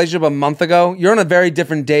out of a relationship a month ago, you're on a very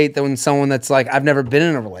different date than when someone that's like, I've never been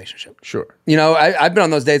in a relationship. Sure. I've been on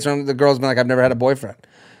those dates where the girl's been like, I've never had a boyfriend.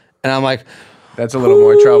 And I'm like, that's a little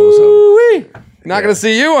more troublesome. Not going to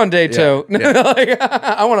see you on day two.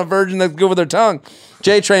 I want a virgin that's good with her tongue.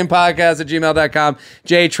 JTrainPodcast@gmail.com.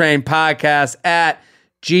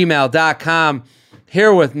 JTrainPodcast@gmail.com.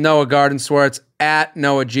 Here with Noah Gardenswartz at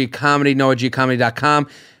Noah G Comedy, NoahGComedy.com.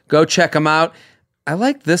 Go check him out. I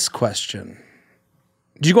like this question.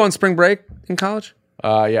 Did you go on spring break in college?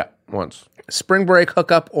 Yeah, once. Spring break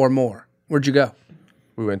hookup or more? Where'd you go?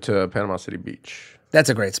 We went to Panama City Beach. That's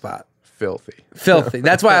a great spot. Filthy.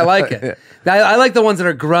 That's why I like it. Yeah. I like the ones that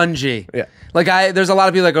are grungy. Yeah. Like there's a lot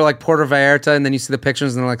of people that go like Puerto Vallarta, and then you see the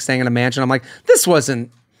pictures and they're like staying in a mansion. I'm like, this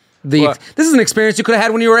isn't this is an experience you could have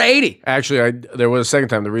had when you were 80. Actually, there was a second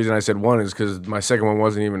time. The reason I said one is because my second one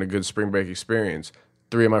wasn't even a good spring break experience.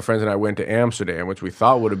 3 of my friends and I went to Amsterdam, which we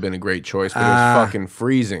thought would have been a great choice, but it was fucking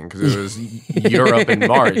freezing because it was Europe in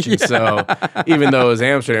March. And so even though it was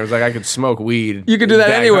Amsterdam, it was like I could smoke weed. You could do that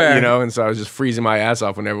anywhere. And so I was just freezing my ass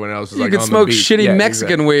off when everyone else was like on the beach. You could smoke shitty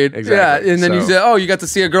Mexican weed. Exactly. Yeah, and then you say, you got to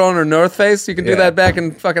see a girl in her North Face? You can do that back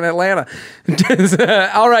in fucking Atlanta.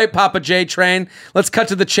 All right, Papa J Train, let's cut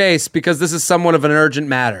to the chase because this is somewhat of an urgent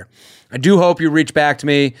matter. I do hope you reach back to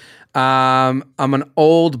me. I'm an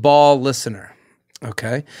old ball listener.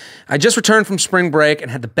 Okay. I just returned from spring break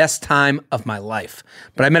and had the best time of my life.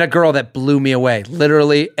 But I met a girl that blew me away,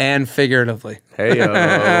 literally and figuratively. Hey,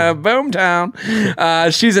 Boomtown.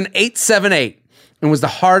 She's an 878 and was the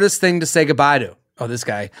hardest thing to say goodbye to. Oh, this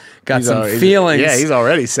guy got some feelings. Yeah, he's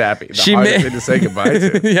already sappy. The hardest thing to say goodbye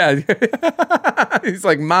to. Yeah. He's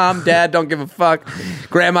like, Mom, Dad, don't give a fuck.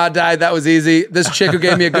 Grandma died. That was easy. This chick who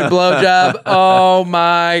gave me a good blowjob. Oh,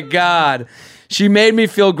 my God. She made me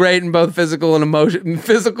feel great in both physical way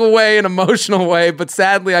and emotional way, but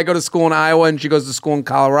sadly I go to school in Iowa and she goes to school in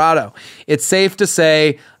Colorado. It's safe to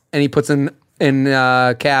say, and he puts in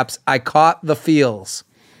caps, I caught the feels.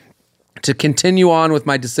 To continue on with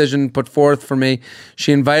my decision put forth for me,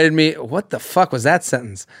 she invited me, what the fuck was that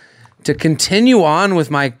sentence? To continue on with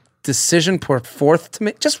my decision put forth to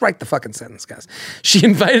me. Just write the fucking sentence, guys. She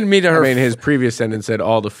invited me to her. I mean, his previous sentence said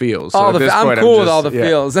all the feels. So I'm cool with all the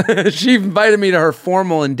feels. She invited me to her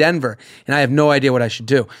formal in Denver, and I have no idea what I should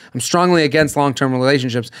do. I'm strongly against long-term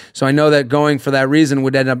relationships, so I know that going for that reason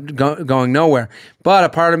would end up going nowhere. But a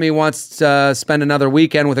part of me wants to spend another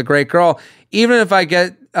weekend with a great girl, even if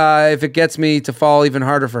if it gets me to fall even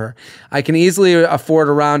harder for her. I can easily afford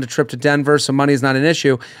a round trip to Denver, so money is not an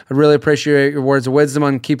issue. I'd really appreciate your words of wisdom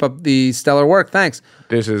and keep up the stellar work. Thanks.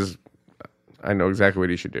 I know exactly what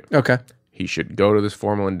he should do. Okay. He should go to this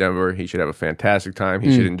formal in Denver. He should have a fantastic time.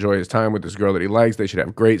 He should enjoy his time with this girl that he likes. They should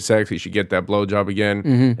have great sex. He should get that blowjob again.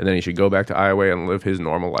 And then he should go back to Iowa and live his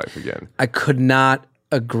normal life again. I could not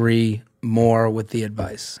agree more with the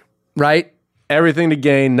advice. Right? Everything to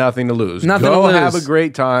gain, nothing to lose. Go have a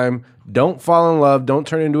great time. Don't fall in love. Don't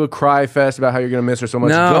turn into a cry fest about how you're going to miss her so much.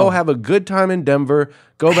 No. Go have a good time in Denver.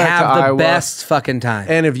 Go back to Iowa. Have the best fucking time.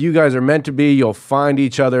 And if you guys are meant to be, you'll find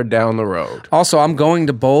each other down the road. Also, I'm going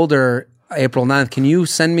to Boulder April 9th. Can you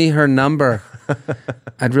send me her number?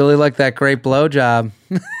 I'd really like that great blowjob.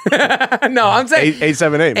 No, I'm saying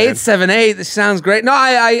 878, man. 878. This sounds great. No,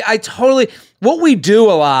 I totally. What we do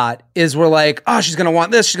a lot is we're like, oh, she's going to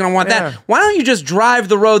want this, she's going to want that. Why don't you just drive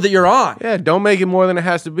the road that you're on? Yeah, don't make it more than it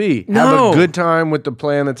has to be. No. Have a good time with the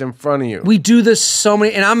plan that's in front of you. We do this so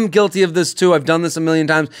many, and I'm guilty of this too. I've done this a million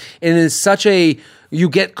times. And it is such you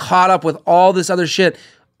get caught up with all this other shit.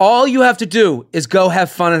 All you have to do is go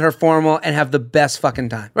have fun at her formal and have the best fucking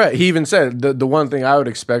time. Right. He even said the one thing I would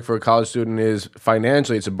expect for a college student is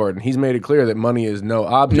financially it's a burden. He's made it clear that money is no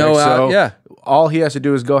object. All he has to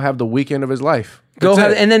do is go have the weekend of his life.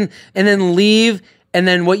 And then leave. And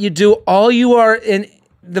then what you do, all you are in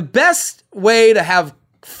the best way to have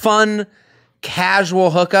fun, casual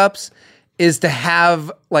hookups is to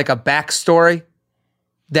have like a backstory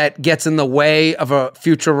that gets in the way of a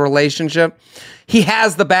future relationship. He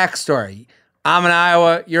has the backstory. I'm in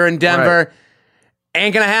Iowa, you're in Denver. Right.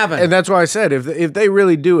 Ain't gonna happen. And that's why I said, if they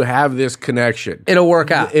really do have this connection, it'll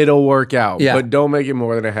work out. Yeah. But don't make it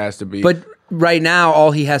more than it has to be. But right now,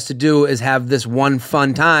 all he has to do is have this one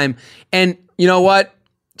fun time. And you know what?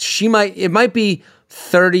 It might be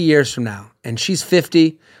 30 years from now, and she's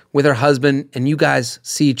 50 with her husband, and you guys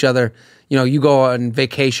see each other. You go on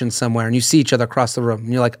vacation somewhere, and you see each other across the room,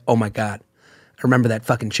 and you're like, oh my God, I remember that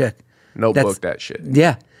fucking chick. Notebook that shit.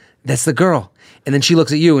 Yeah, that's the girl. And then she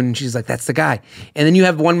looks at you, and she's like, that's the guy. And then you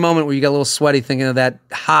have one moment where you get a little sweaty thinking of that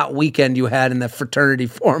hot weekend you had in the fraternity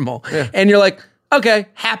formal. Yeah. And you're like, okay,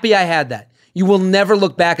 happy I had that. You will never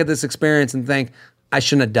look back at this experience and think, I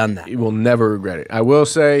shouldn't have done that. You will never regret it. I will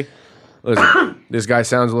say, listen, this guy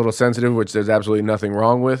sounds a little sensitive, which there's absolutely nothing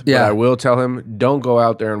wrong with. But I will tell him, don't go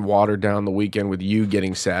out there and water down the weekend with you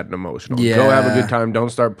getting sad and emotional. Yeah. Go have a good time. Don't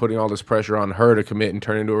start putting all this pressure on her to commit and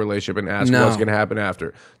turn into a relationship and ask what's going to happen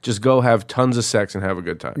after. Just go have tons of sex and have a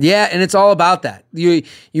good time. Yeah, and it's all about that. You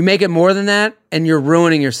make it more than that, and you're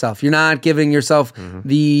ruining yourself. You're not giving yourself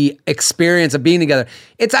the experience of being together.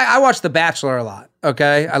 I watch The Bachelor a lot.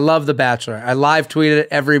 Okay, I love The Bachelor. I live tweet it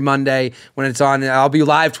every Monday when it's on. I'll be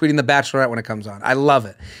live tweeting The Bachelorette when it comes on. I love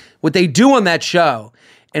it. What they do on that show,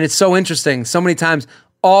 and it's so interesting, so many times,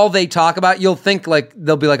 all they talk about, you'll think like,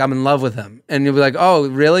 they'll be like, I'm in love with him. And you'll be like, oh,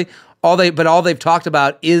 really? All they've talked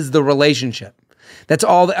about is the relationship. That's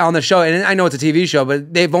all on the show. And I know it's a TV show,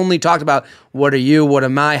 but they've only talked about, what are you? What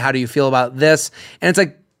am I? How do you feel about this? And it's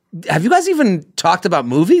like, have you guys even talked about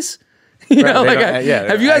movies?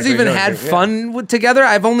 Have you guys even had fun together?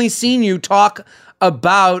 I've only seen you talk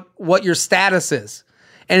about what your status is.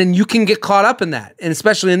 And you can get caught up in that. And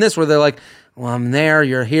especially in this where they're like, well, I'm there,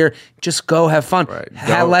 you're here. Just go have fun. Right.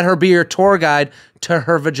 Let her be your tour guide to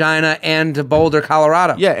her vagina and to Boulder,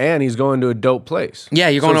 Colorado. Yeah, and he's going to a dope place. Yeah,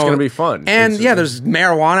 it's going to be fun. And there's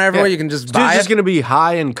marijuana everywhere. You can just buy it. He's just going to be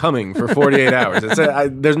high and coming for 48 hours.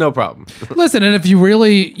 There's no problem. Listen, and if you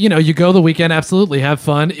really, you go the weekend, absolutely have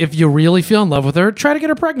fun. If you really feel in love with her, try to get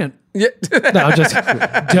her pregnant. Yeah. No, just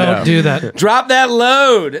don't do that. Drop that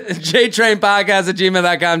load.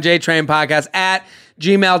 JTrainPodcast@gmail.com.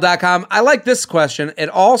 JTrainPodcast@gmail.com. I like this question. It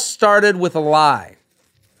all started with a lie.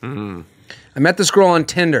 Mm-hmm. I met this girl on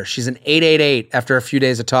Tinder. She's an 888 after a few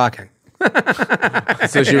days of talking.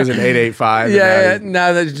 So she was an 885. Yeah,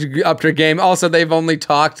 now that she upped her game. Also, they've only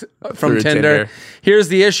talked from Tinder. Here's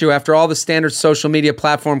the issue. After all the standard social media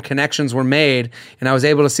platform connections were made, and I was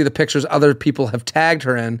able to see the pictures other people have tagged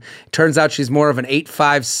her in, it turns out she's more of an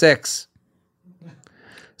 856.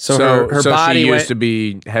 So her body she used to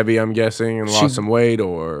be heavy, I'm guessing, and lost some weight,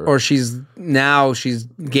 or she's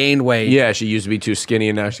gained weight. Yeah, she used to be too skinny,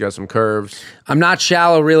 and now she's got some curves. I'm not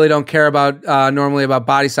shallow. Really, don't care about normally about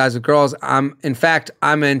body size of girls. I'm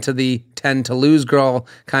into the tend to lose girl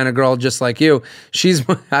kind of girl, just like you.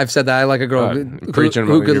 I've said that I like a girl who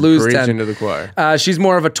could lose 10. To the choir. She's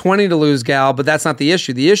more of a 20 to lose gal, but that's not the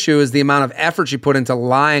issue. The issue is the amount of effort she put into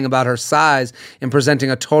lying about her size and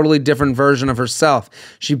presenting a totally different version of herself.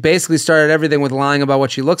 She basically started everything with lying about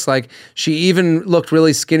what she looks like. She even looked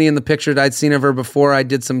really skinny in the picture that I'd seen of her before I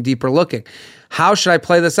did some deeper looking. How should I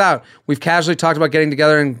play this out? We've casually talked about getting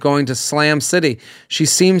together and going to Slam City. She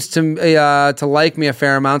seems to like me a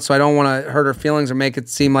fair amount, so I don't want to hurt her feelings or make it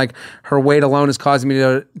seem like her weight alone is causing me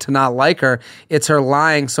to not like her. It's her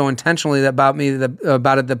lying so intentionally about it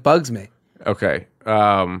that bugs me. Okay.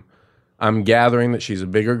 I'm gathering that she's a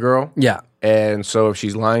bigger girl. Yeah. And so if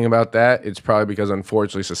she's lying about that, it's probably because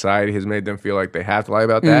unfortunately society has made them feel like they have to lie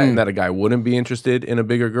about that and that a guy wouldn't be interested in a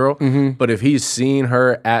bigger girl. Mm-hmm. But if he's seen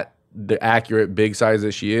her at the accurate big size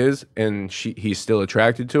that she is and he's still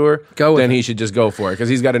attracted to her, then he should just go for it, because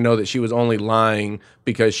he's got to know that she was only lying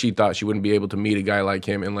because she thought she wouldn't be able to meet a guy like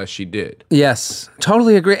him unless she did. Yes,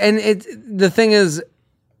 totally agree. And the thing is,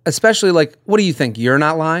 especially like, what do you think? You're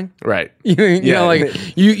not lying? Right. You know, like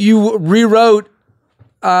you rewrote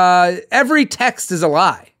every text is a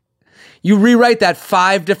lie. You rewrite that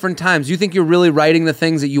 5 different times. You think you're really writing the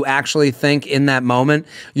things that you actually think in that moment.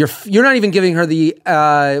 You're not even giving her the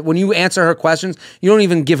when you answer her questions, you don't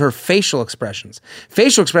even give her facial expressions.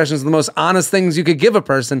 Facial expressions are the most honest things you could give a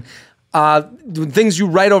person. The things you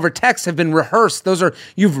write over text have been rehearsed.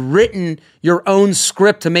 You've written your own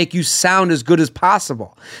script to make you sound as good as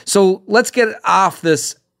possible. So let's get off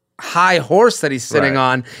this high horse that he's sitting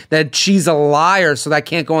on, that she's a liar, so that I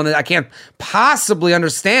can't go on. I can't possibly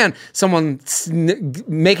understand someone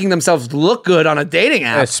making themselves look good on a dating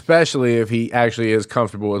app. Especially if he actually is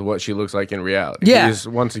comfortable with what she looks like in reality. Yeah.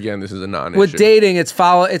 Once again, this is a non-issue. With dating, it's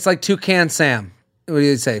like Toucan Sam. What do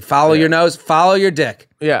you say? Follow your nose, follow your dick.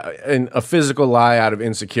 Yeah, and a physical lie out of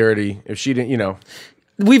insecurity. If she didn't,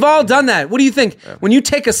 We've all done that. What do you think? Yeah. When you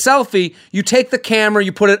take a selfie, you take the camera,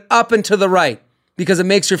 you put it up and to the right because it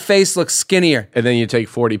makes your face look skinnier. And then you take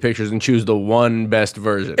 40 pictures and choose the one best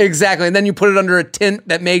version. Exactly. And then you put it under a tint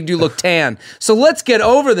that made you look tan. So let's get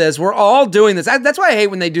over this. We're all doing this. That's why I hate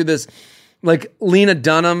when they do this. Like Lena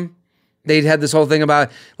Dunham. They had this whole thing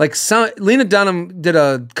about Lena Dunham did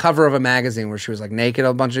a cover of a magazine where she was like naked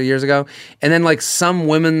a bunch of years ago, and then like some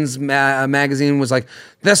women's magazine was like,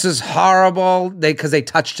 "This is horrible," because they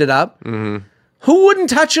touched it up. Mm-hmm. Who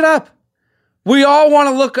wouldn't touch it up? We all want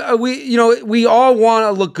to look. We all want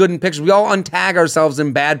to look good in pictures. We all untag ourselves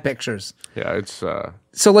in bad pictures. Yeah, it's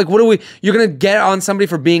so like, what do we? You're gonna get on somebody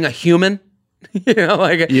for being a human?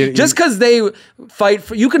 Just because they fight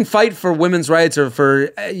for, you can fight for women's rights or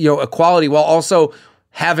for equality while also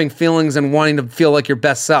having feelings and wanting to feel like your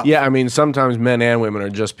best self. Yeah, I mean, sometimes men and women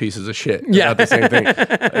are just pieces of shit. About the same thing.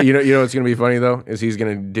 You know what's going to be funny though is he's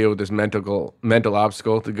going to deal with this mental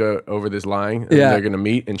obstacle to go over this lying. And they're going to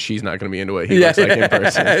meet, and she's not going to be into what he looks like in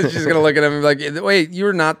person. She's going to look at him and be like, "Wait,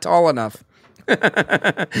 you're not tall enough."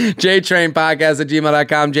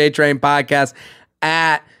 JTrainPodcast@gmail.com. JTrainPodcast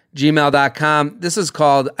at gmail.com. This is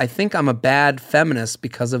called I Think I'm a Bad Feminist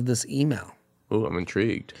because of this email. Oh, I'm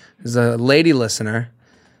intrigued. There's a lady listener.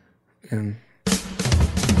 And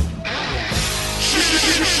she's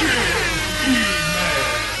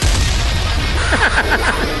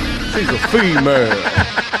a female.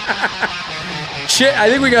 I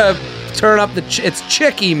think we gotta turn up it's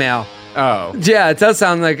chick email. Oh. Yeah, it does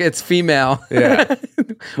sound like it's female. Yeah.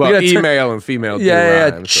 Well, email and female do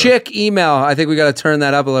rhyme, Chick email. I think we got to turn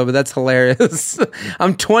that up a little bit. That's hilarious.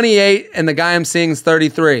 I'm 28 and the guy I'm seeing is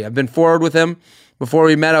 33. I've been forward with him. Before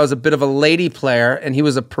we met, I was a bit of a lady player and he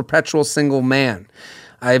was a perpetual single man.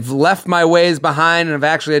 I've left my ways behind and have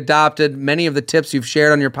actually adopted many of the tips you've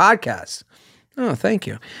shared on your podcast. Oh, thank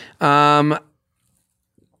you.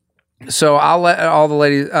 So I'll let all the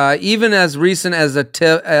ladies, even as recent a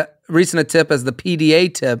tip as the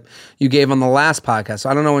PDA tip you gave on the last podcast. So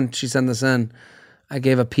I don't know when she sent this in. I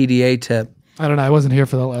gave a PDA tip. I don't know. I wasn't here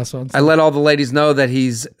for the last one. So. I let all the ladies know that he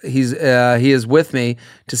is with me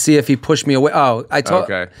to see if he pushed me away. Oh, I told.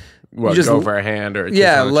 Okay. Well, just go for a hand or a kiss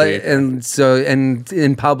on the cheek. and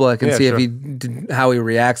in public and see if how he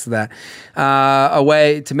reacts to that. A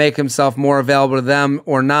way to make himself more available to them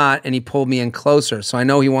or not, and he pulled me in closer. So I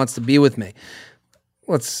know he wants to be with me.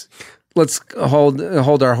 Let's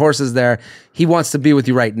hold our horses there. He wants to be with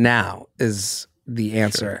you right now is the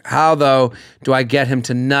answer. Sure. How, though, do I get him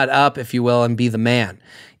to nut up, if you will, and be the man?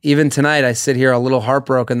 Even tonight, I sit here a little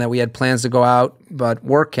heartbroken that we had plans to go out, but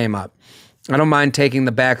work came up. I don't mind taking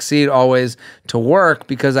the back seat always to work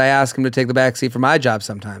because I ask him to take the back seat for my job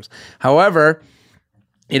sometimes. However,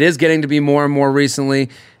 it is getting to be more and more recently,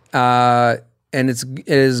 and it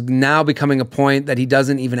is now becoming a point that he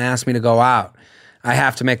doesn't even ask me to go out. I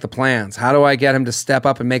have to make the plans. How do I get him to step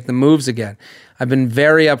up and make the moves again? I've been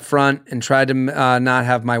very upfront and tried to not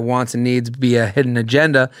have my wants and needs be a hidden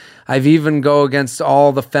agenda. I've even go against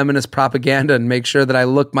all the feminist propaganda and make sure that I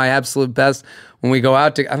look my absolute best when we go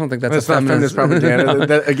out to. I don't think that's not feminist propaganda.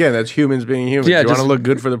 No. Again, that's humans being humans. Yeah, you want to look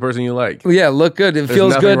good for the person you like. Yeah, look good. It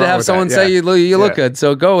feels good to have someone say you look good.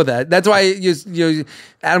 So go with that. That's why you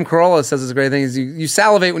Adam Carolla says this great thing is you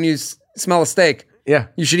salivate when you smell a steak. Yeah.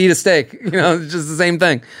 You should eat a steak. It's just the same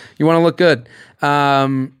thing. You want to look good.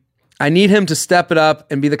 I need him to step it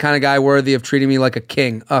up and be the kind of guy worthy of treating me like a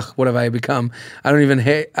king. Ugh, what have I become? I don't even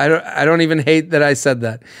hate that I said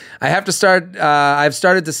that. I've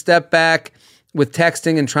started to step back with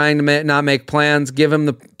texting and trying to not make plans, give him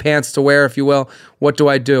the pants to wear, if you will. What do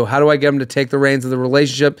I do? How do I get him to take the reins of the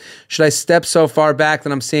relationship? Should I step so far back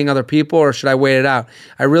that I'm seeing other people, or should I wait it out?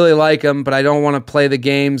 I really like him, but I don't want to play the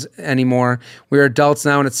games anymore. We're adults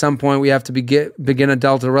now, and at some point we have to begin an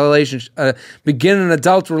adult relationship.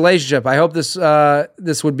 I hope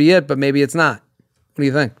this would be it, but maybe it's not. What do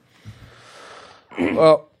you think?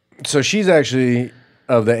 Well, so she's actually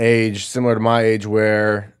of the age, similar to my age,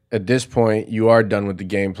 where at this point, you are done with the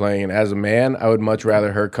game playing. And as a man, I would much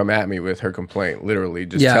rather her come at me with her complaint, literally.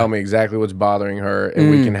 Just tell me exactly what's bothering her,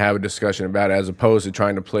 and we can have a discussion about it, as opposed to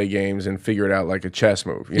trying to play games and figure it out like a chess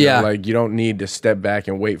move. You know, like, you don't need to step back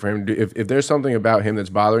and wait for him to do. If there's something about him that's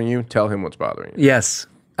bothering you, tell him what's bothering you. Yes.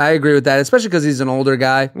 I agree with that, especially because he's an older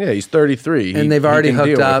guy. Yeah, he's 33. And they've already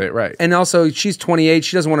hooked up. It, right. And also, she's 28.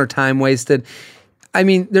 She doesn't want her time wasted. I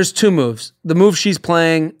mean, there's two moves. The move she's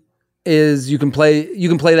playing is you can play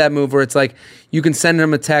that move where it's like you can send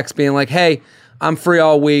him a text being like, hey, I'm free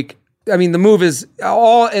all week. I mean, the move is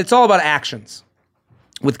it's all about actions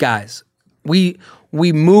with guys. We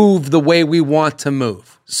move the way we want to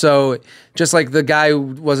move. So just like the guy who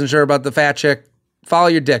wasn't sure about the fat chick, follow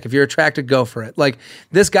your dick. If you're attracted, go for it. Like,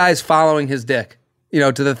 this guy's following his dick,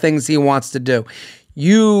 to the things he wants to do.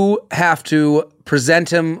 You have to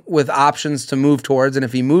present him with options to move towards, and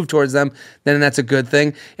if he moves towards them, then that's a good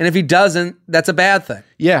thing. And if he doesn't, that's a bad thing.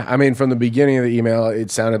 Yeah, I mean, from the beginning of the email, it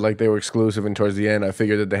sounded like they were exclusive, and towards the end, I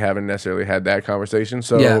figured that they haven't necessarily had that conversation.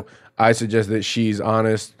 So I suggest that she's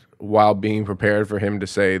honest while being prepared for him to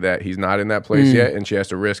say that he's not in that place yet, and she has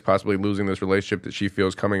to risk possibly losing this relationship that she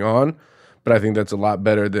feels coming on. But I think that's a lot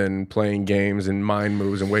better than playing games and mind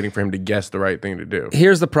moves and waiting for him to guess the right thing to do.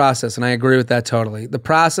 Here's the process, and I agree with that totally. The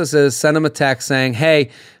process is send him a text saying, hey,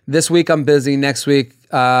 this week I'm busy. Next week,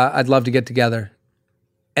 I'd love to get together.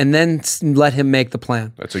 And then let him make the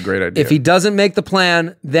plan. That's a great idea. If he doesn't make the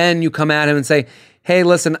plan, then you come at him and say, hey,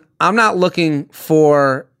 listen, I'm not looking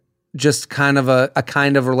for just kind of a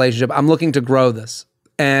kind of relationship. I'm looking to grow this.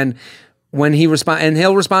 And when he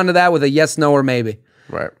he'll respond to that with a yes, no, or maybe.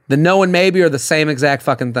 Right. The no and maybe are the same exact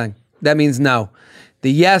fucking thing. That means no.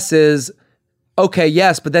 The yes is, okay,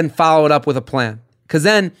 yes, but then follow it up with a plan. Because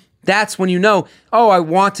then that's when you know, oh, I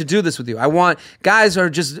want to do this with you. Guys are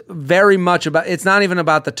just very much about, it's not even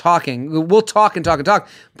about the talking. We'll talk and talk and talk,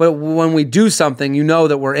 but when we do something, you know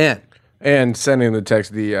that we're in. And sending the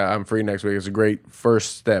text, I'm free next week, is a great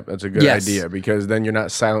first step. That's a good idea, because then you're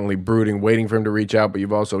not silently brooding, waiting for him to reach out, but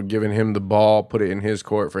you've also given him the ball, put it in his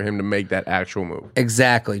court for him to make that actual move.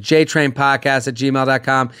 Exactly.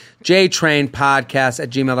 JTrainPodcast@gmail.com.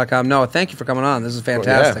 JTrainPodcast@gmail.com. Noah, thank you for coming on. This is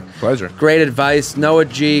fantastic. Yeah, pleasure. Great advice. Noah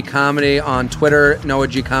G Comedy on Twitter,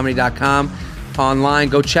 NoahGComedy.com. Online,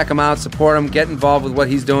 go check him out, support him, get involved with what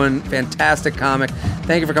he's doing. Fantastic comic.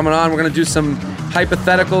 Thank you for coming on. We're going to do some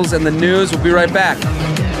hypotheticals and the news. We'll be right back.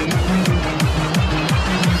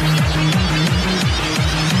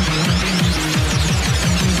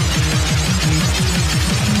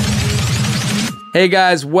 Hey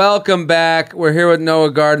guys, welcome back. We're here with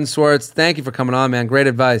Noah Gardenswartz. Thank you for coming on, man. Great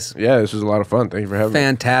advice. Yeah, this was a lot of fun. Thank you for having me.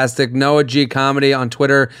 Fantastic. Noah G Comedy on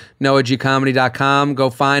Twitter, NoahGComedy.com. Go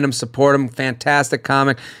find him, support him. Fantastic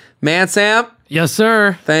comic. Mansamp. Yes,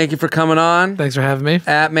 sir. Thank you for coming on. Thanks for having me.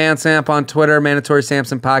 At Mansamp on Twitter, Mandatory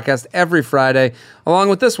Samson Podcast every Friday, along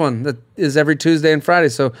with this one that is every Tuesday and Friday.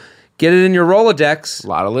 So get it in your Rolodex. A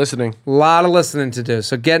lot of listening. A lot of listening to do.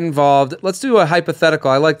 So get involved. Let's do a hypothetical.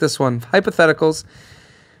 I like this one. Hypotheticals.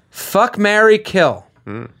 Fuck, marry, kill.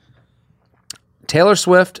 Taylor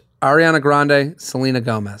Swift, Ariana Grande, Selena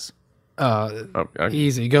Gomez.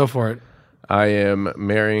 Easy. Go for it. I am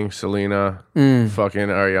marrying Selena, fucking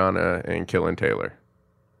Ariana, and killing Taylor.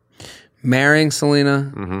 Marrying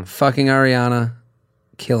Selena, fucking Ariana,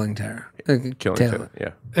 killing Taylor. Killing Taylor, yeah.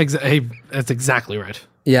 That's exactly right.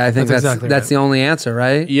 Yeah, I think that's exactly right. The only answer,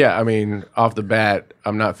 right? Yeah, I mean, off the bat,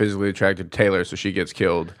 I'm not physically attracted to Taylor, so she gets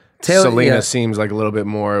killed. Selena seems like a little bit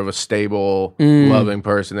more of a stable, loving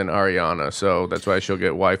person than Ariana, so that's why she'll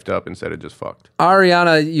get wifed up instead of just fucked.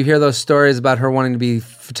 Ariana, you hear those stories about her wanting to be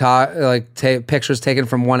pictures taken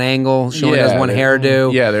from one angle. She only has one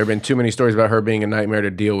hairdo. Yeah, there have been too many stories about her being a nightmare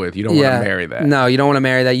to deal with. You don't want to marry that. No, you don't want to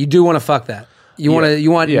marry that. You do want to fuck that. You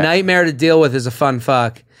want nightmare to deal with is a fun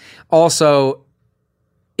fuck. Also,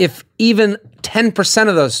 if even 10%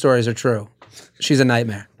 of those stories are true, she's a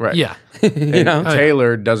nightmare. Right. Yeah.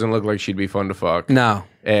 Taylor doesn't look like she'd be fun to fuck. No.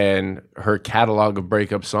 And her catalog of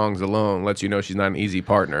breakup songs alone lets you know she's not an easy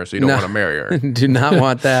partner, so you don't want to marry her. Do not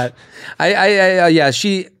want that.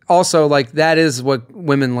 She also, like, that is what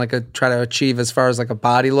women try to achieve as far as like a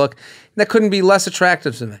body look. That couldn't be less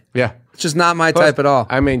attractive to me. Yeah. It's just not my type at all.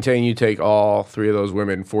 I maintain you take all three of those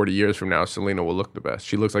women 40 years from now, Selena will look the best.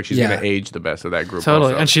 She looks like she's going to age the best of that group.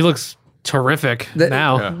 Totally. Also. And she looks terrific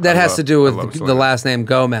now. Yeah, that has to do with the last name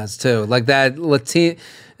Gomez, too. Like that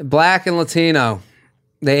Black and Latino,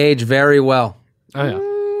 they age very well. Oh, yeah.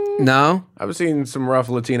 No? I've seen some rough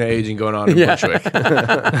Latina aging going on in Bushwick.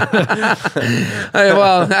 I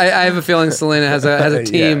have a feeling Selena has a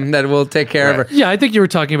team that will take care of her. Yeah, I think you were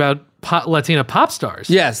talking about Latina pop stars.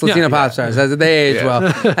 Yes, Latina pop stars. They age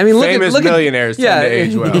well. I mean, famous millionaires tend to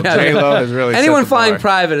age well. J-Lo is really anyone flying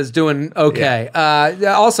private is doing okay.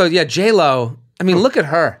 Also, J-Lo. I mean, look at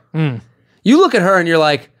her. You look at her and you're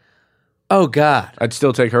like, oh God. I'd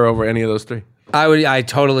still take her over any of those three. I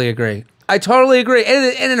totally agree.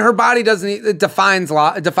 And her body defies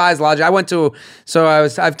logic.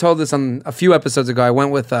 I've told this on a few episodes ago. I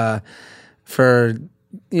went with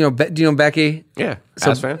do you know Becky? Yeah,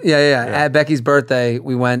 ass fan. Yeah. At Becky's birthday,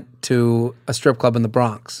 we went to a strip club in the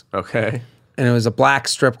Bronx. Okay. And it was a black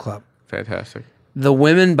strip club. Fantastic. The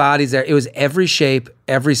women bodies there, it was every shape,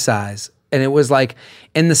 every size, and it was like,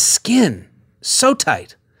 and the skin so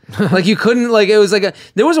tight. Like you couldn't, like it was like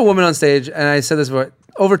there was a woman on stage, and I said this before,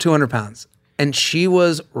 over 200 pounds, and she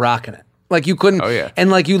was rocking it. Like you couldn't, and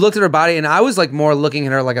like you looked at her body, and I was like more looking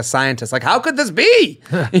at her like a scientist. Like, how could this be?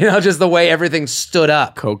 Just the way everything stood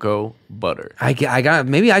up. Cocoa butter. I got.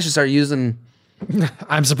 Maybe I should start using.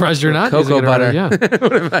 I'm surprised you're not cocoa using butter. It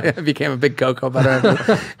What if I became a big cocoa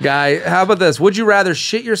butter guy? How about this? Would you rather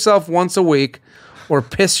shit yourself once a week or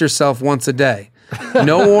piss yourself once a day?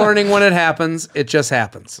 No warning when it happens. It just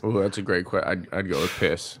happens. Oh, that's a great question. I'd go with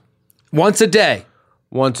piss. Once a day.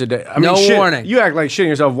 Once a day. No warning. You act like shitting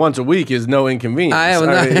yourself once a week is no inconvenience.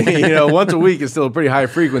 Once a week is still a pretty high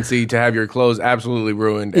frequency to have your clothes absolutely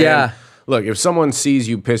ruined. Yeah. And look, if someone sees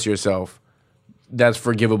you piss yourself, that's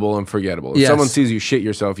forgivable and forgettable. If someone sees you shit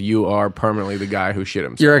yourself, you are permanently the guy who shit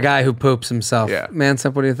himself. You're a guy who poops himself. Yeah.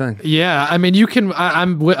 Mansip, what do you think? Yeah, I mean, you can.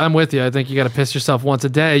 I'm with you. I think you got to piss yourself once a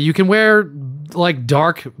day. You can wear like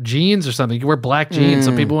dark jeans or something. You can wear black jeans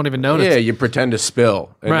so people won't even notice. Yeah, you pretend to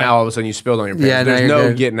spill, and now all of a sudden you spilled on your pants. Yeah, there's no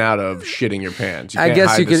good. getting out of shitting your pants. You I can't guess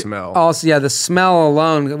hide you the could smell. also, the smell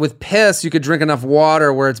alone. With piss, you could drink enough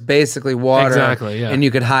water where it's basically water. Exactly, yeah. And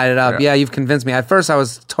you could hide it up. Yeah, you've convinced me. At first, I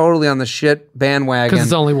was totally on the shit bandwagon. Because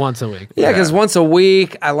it's only once a week. Yeah, because once a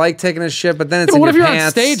week, I like taking a shit, but then it's but in what your if you're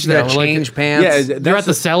pants. on stage, you though? gotta change pants. Yeah, You're at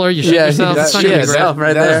the cellar, you shit yourself.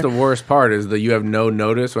 that's the worst part is that you have no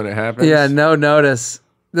notice when it happens. Yeah, no notice.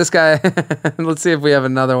 This guy, let's see if we have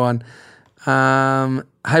another one.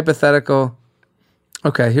 Hypothetical.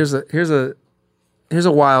 Okay, here's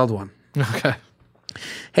a wild one. Okay.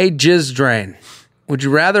 Hey, jizz drain. Would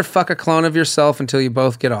you rather fuck a clone of yourself until you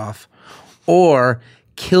both get off, or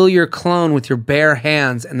kill your clone with your bare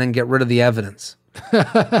hands and then get rid of the evidence?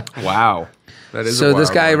 Wow. That is so this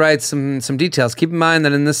guy writes some details. Keep in mind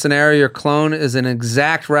that in this scenario, your clone is an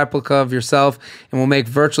exact replica of yourself and will make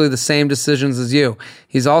virtually the same decisions as you.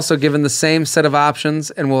 He's also given the same set of options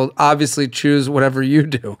and will obviously choose whatever you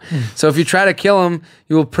do. So if you try to kill him,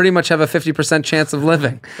 you will pretty much have a 50% chance of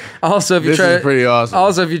living. Also, if you this is pretty awesome.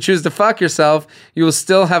 Also, if you choose to fuck yourself, you will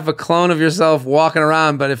still have a clone of yourself walking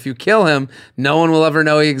around. But if you kill him, no one will ever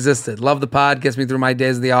know he existed. Love the pod. Gets me through my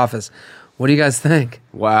days at the office. What do you guys think?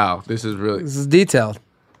 Wow, this is detailed.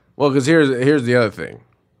 Well, because here's the other thing.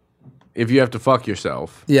 If you have to fuck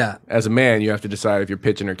yourself, as a man, you have to decide if you're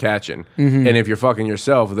pitching or catching. Mm-hmm. And if you're fucking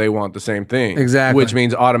yourself, they want the same thing. Exactly. Which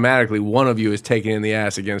means automatically one of you is taken in the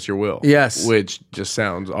ass against your will. Yes. Which just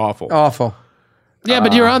sounds awful. Awful. Yeah,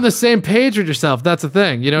 but you're on the same page with yourself. That's the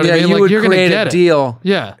thing. You know what I mean? You like would you're create gonna get a deal.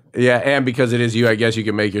 Yeah. Yeah, and because it is you, I guess you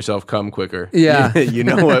can make yourself come quicker. Yeah. You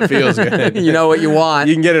know what feels good. You know what you want.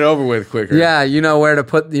 You can get it over with quicker. Yeah, you know where to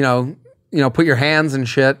put, put your hands and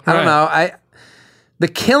shit. I don't know. The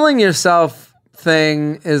killing yourself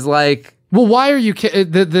thing is like, well, why are you?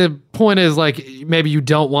 The point is like maybe you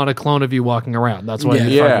don't want a clone of you walking around. That's why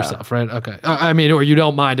you fuck yourself, right? Okay. I mean, or you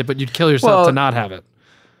don't mind it, but you'd kill yourself to not have it.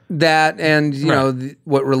 That and you know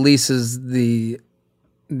what releases the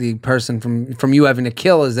person from you having to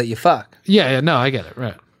kill is that you fuck. Yeah, no, I get it.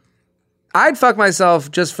 Right. I'd fuck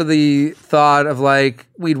myself just for the thought of like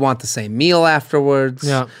we'd want the same meal afterwards.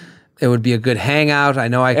 Yeah. It would be a good hangout. I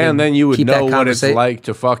know I could. And then you would keep know that what it's like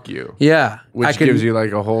to fuck you. Yeah. Which gives you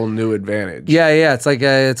like a whole new advantage. Yeah. It's like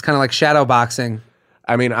it's kind of like shadow boxing.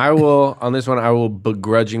 I mean, I will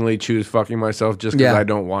begrudgingly choose fucking myself just because I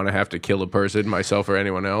don't want to have to kill a person, myself or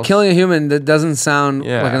anyone else. Killing a human, that doesn't sound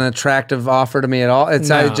like an attractive offer to me at all. It's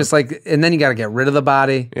just like, and then you got to get rid of the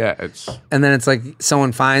body. Yeah, and then it's like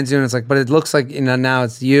someone finds you and it's like, but it looks like, now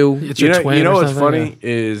it's you. It's your twin. You know what's funny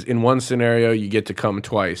is in one scenario you get to come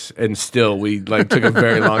twice, and still we took a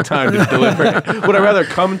very long time to deliver it. Would I rather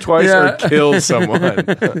come twice or kill someone?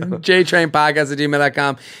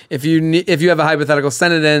 JTrainPodcast@gmail.com. If you have a hypothetical,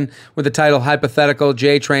 send it in with the title hypothetical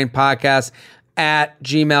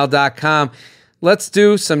JTrainPodcast@gmail.com. Let's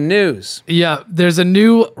do some news. Yeah, there's a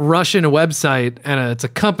new Russian website and it's a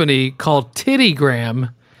company called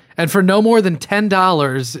Tittygram, And for no more than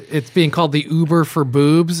 $10, it's being called the Uber for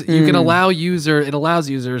boobs. You can allows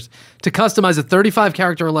users to customize a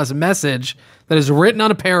 35-character or less message that is written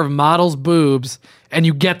on a pair of models' boobs, and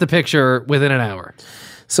you get the picture within an hour.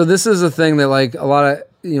 So this is a thing that like a lot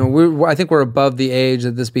of, I think we're above the age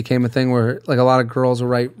that this became a thing where like a lot of girls will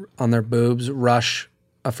write on their boobs, rush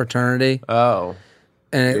a fraternity. Oh.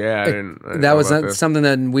 And I didn't that was this. something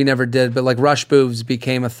that we never did, but like rush boobs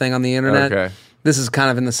became a thing on the internet. Okay. This is kind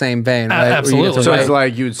of in the same vein, right? Absolutely. So it's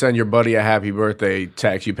like you would send your buddy a happy birthday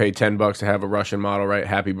text. You pay $10 to have a Russian model write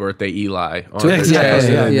 "Happy Birthday, Eli" on their chest,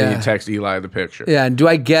 and then you text Eli the picture. Yeah. And do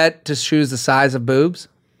I get to choose the size of boobs?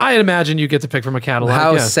 I imagine you get to pick from a catalog.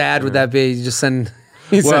 How sad would that be? You just send.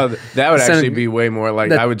 Well, that would actually be way more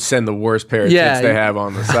like I would send the worst pair of tits they have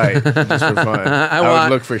on the site just for fun. I would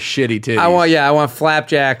look for shitty titties. I want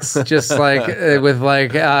flapjacks, just like with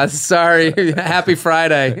like, sorry, happy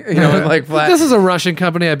Friday. With like This is a Russian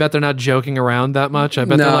company. I bet they're not joking around that much. I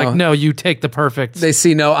bet they're like, no, you take the perfect. They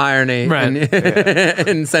see no irony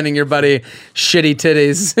in sending your buddy shitty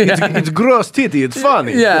titties. It's gross titty. It's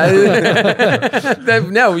funny. Yeah.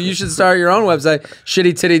 No, you should start your own website,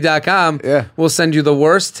 shittytitty.com. Yeah. We'll send you the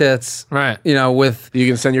worst tits, right? With you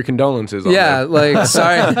can send your condolences. On there. Like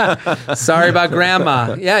sorry about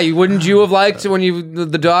grandma. Yeah, wouldn't you have liked when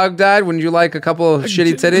the dog died? Wouldn't you like a couple of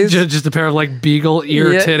shitty titties? Just a pair of like beagle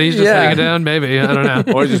ear titties, just hanging down. Maybe I don't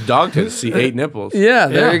know. Or just dog tits. See 8 nipples. Yeah,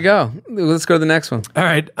 there you go. Let's go to the next one. All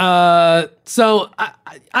right. So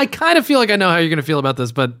I kind of feel like I know how you're going to feel about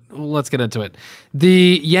this, but let's get into it.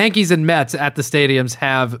 The Yankees and Mets at the stadiums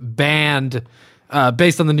have banned.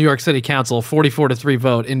 Based on the New York City Council, 44-3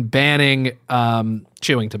 vote in banning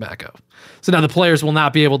chewing tobacco. So now the players will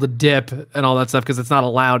not be able to dip and all that stuff because it's not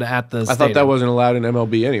allowed at the stadium. I thought that wasn't allowed in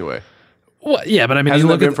MLB anyway. Well, yeah, but I mean, Hasn't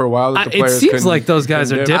you look it been at for a while that the players it seems like those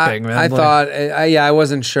guys are dipping, man. I thought, I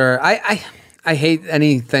wasn't sure. I hate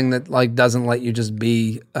anything that like doesn't let you just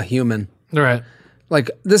be a human. Right.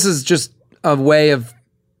 Like this is just a way of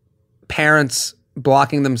parents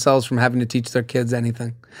blocking themselves from having to teach their kids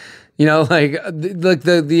anything.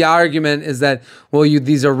 The argument is that,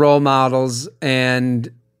 these are role models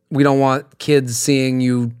and we don't want kids seeing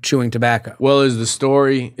you chewing tobacco. Well, is the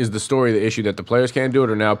story the issue that the players can't do it,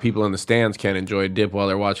 or now people in the stands can't enjoy a dip while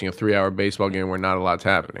they're watching a 3-hour baseball game where not a lot's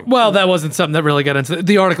happening? Well, that wasn't something that really got into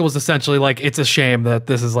the article. Was essentially like, it's a shame that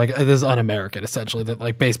this is un-American, essentially, that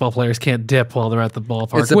like baseball players can't dip while they're at the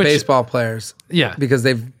ballpark. It's the baseball players. Yeah. Because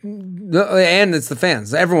and it's the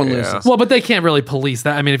fans. Everyone loses. Well, but they can't really police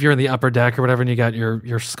that. I mean, if you're in the upper deck or whatever and you got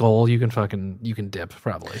your skull, you can dip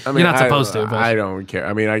probably. I mean, you're not supposed to. But. I don't care.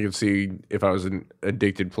 I mean, I could see if I was an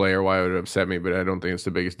addicted player why it would upset me, but I don't think it's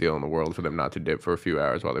the biggest deal in the world for them not to dip for a few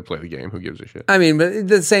hours while they play the game. Who gives a shit? I mean, but at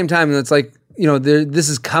the same time, it's like, this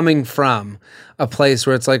is coming from a place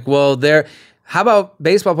where it's like, how about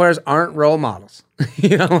baseball players aren't role models?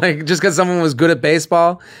 Like just because someone was good at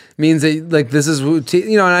baseball means that like this is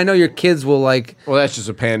and I know your kids will like. Well, that's just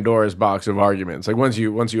a Pandora's box of arguments. Like once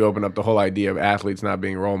you open up the whole idea of athletes not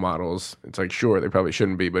being role models, it's like sure they probably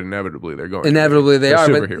shouldn't be, but inevitably they're going. Inevitably they are.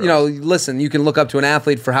 Superheroes. But listen, you can look up to an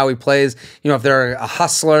athlete for how he plays. If they're a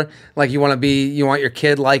hustler, like you want your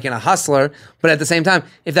kid liking a hustler, but at the same time,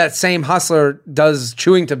 if that same hustler does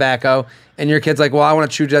chewing tobacco and your kid's like, well, I want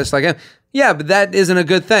to chew just like him. Yeah, but that isn't a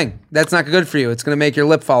good thing. That's not good for you. It's going to make your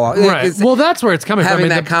lip fall off. Right. Well, that's where it's coming from. Having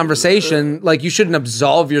that conversation, like you shouldn't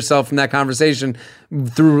absolve yourself from that conversation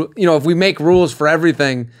through, if we make rules for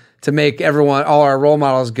everything to make all our role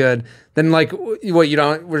models good, then like,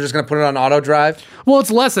 we're just going to put it on auto drive? Well, it's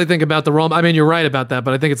less, I think, about the role. I mean, you're right about that,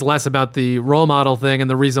 but I think it's less about the role model thing, and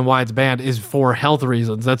the reason why it's banned is for health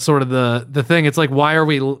reasons. That's sort of the thing. It's like,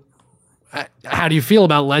 how do you feel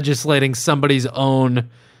about legislating somebody's own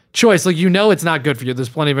choice? Like, it's not good for you. There's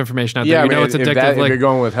plenty of information out there. It's addictive. If you're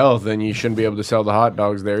going with health, then you shouldn't be able to sell the hot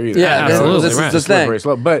dogs there either. Yeah, absolutely. This is the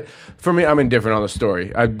thing. But for me, I'm indifferent on the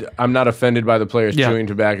story. I'm not offended by the players chewing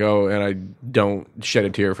tobacco, and I don't shed a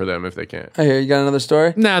tear for them if they can't. I hear you got another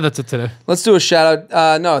story? Nah, that's it today. Let's do a shout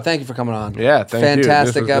out. No, thank you for coming on. Yeah, thank you.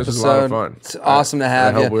 Fantastic episode. This was a lot of fun. It's awesome to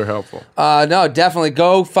have you. I hope we're helpful. No, definitely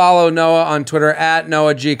go follow Noah on Twitter at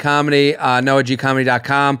NoahGComedy,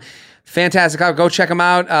 NoahGComedy.com. Fantastic. Go check them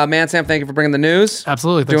out. Mansam, thank you for bringing the news.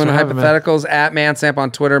 Absolutely. Thanks doing the hypotheticals at Mansam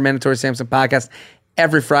on Twitter, Mandatory Samson Podcast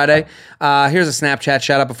every Friday. Here's a Snapchat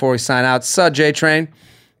shout out before we sign out. J Train.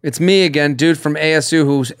 It's me again, dude from ASU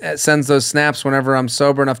who sends those snaps whenever I'm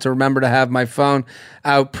sober enough to remember to have my phone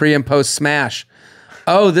out pre and post smash.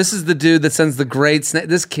 Oh, this is the dude that sends the great snap.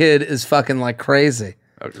 This kid is fucking like crazy.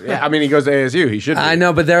 Yeah, I mean, he goes to ASU. He should be. I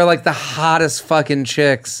know, but they're like the hottest fucking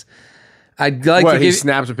chicks. He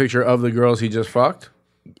snaps a picture of the girls he just fucked?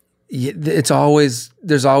 there's always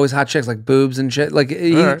hot chicks like boobs and shit. Like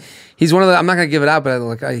he's one of the. I'm not gonna give it out, but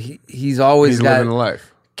he's always He's got living the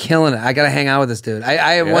life. Killing it. I gotta hang out with this dude.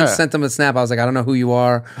 I once sent him a snap. I was like, I don't know who you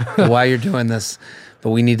are, or why you're doing this,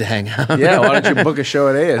 but we need to hang out. Yeah, why don't you book a show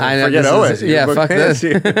at AS? Forget OS. Fuck this.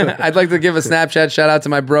 I'd like to give a Snapchat shout out to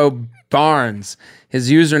my bro Barnes. His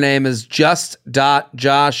username is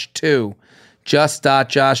just.josh2.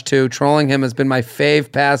 Just.josh2. Trolling him has been my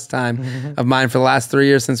fave pastime of mine for the last 3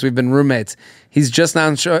 years since we've been roommates. He's just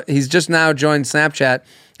now joined Snapchat,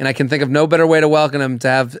 and I can think of no better way to welcome him to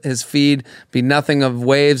have his feed be nothing of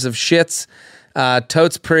waves of shits.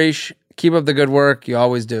 Totes preach. Keep up the good work. You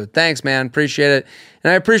always do. Thanks, man. Appreciate it.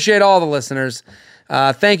 And I appreciate all the listeners.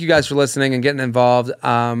 Thank you guys for listening and getting involved.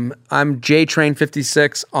 I'm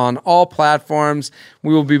JTrain56 on all platforms.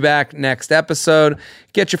 We will be back next episode.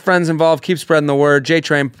 Get your friends involved. Keep spreading the word.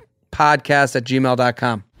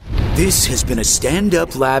 JTrainPodcast@gmail.com. This has been a Stand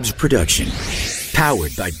Up Labs production,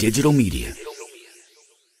 powered by Digital Media.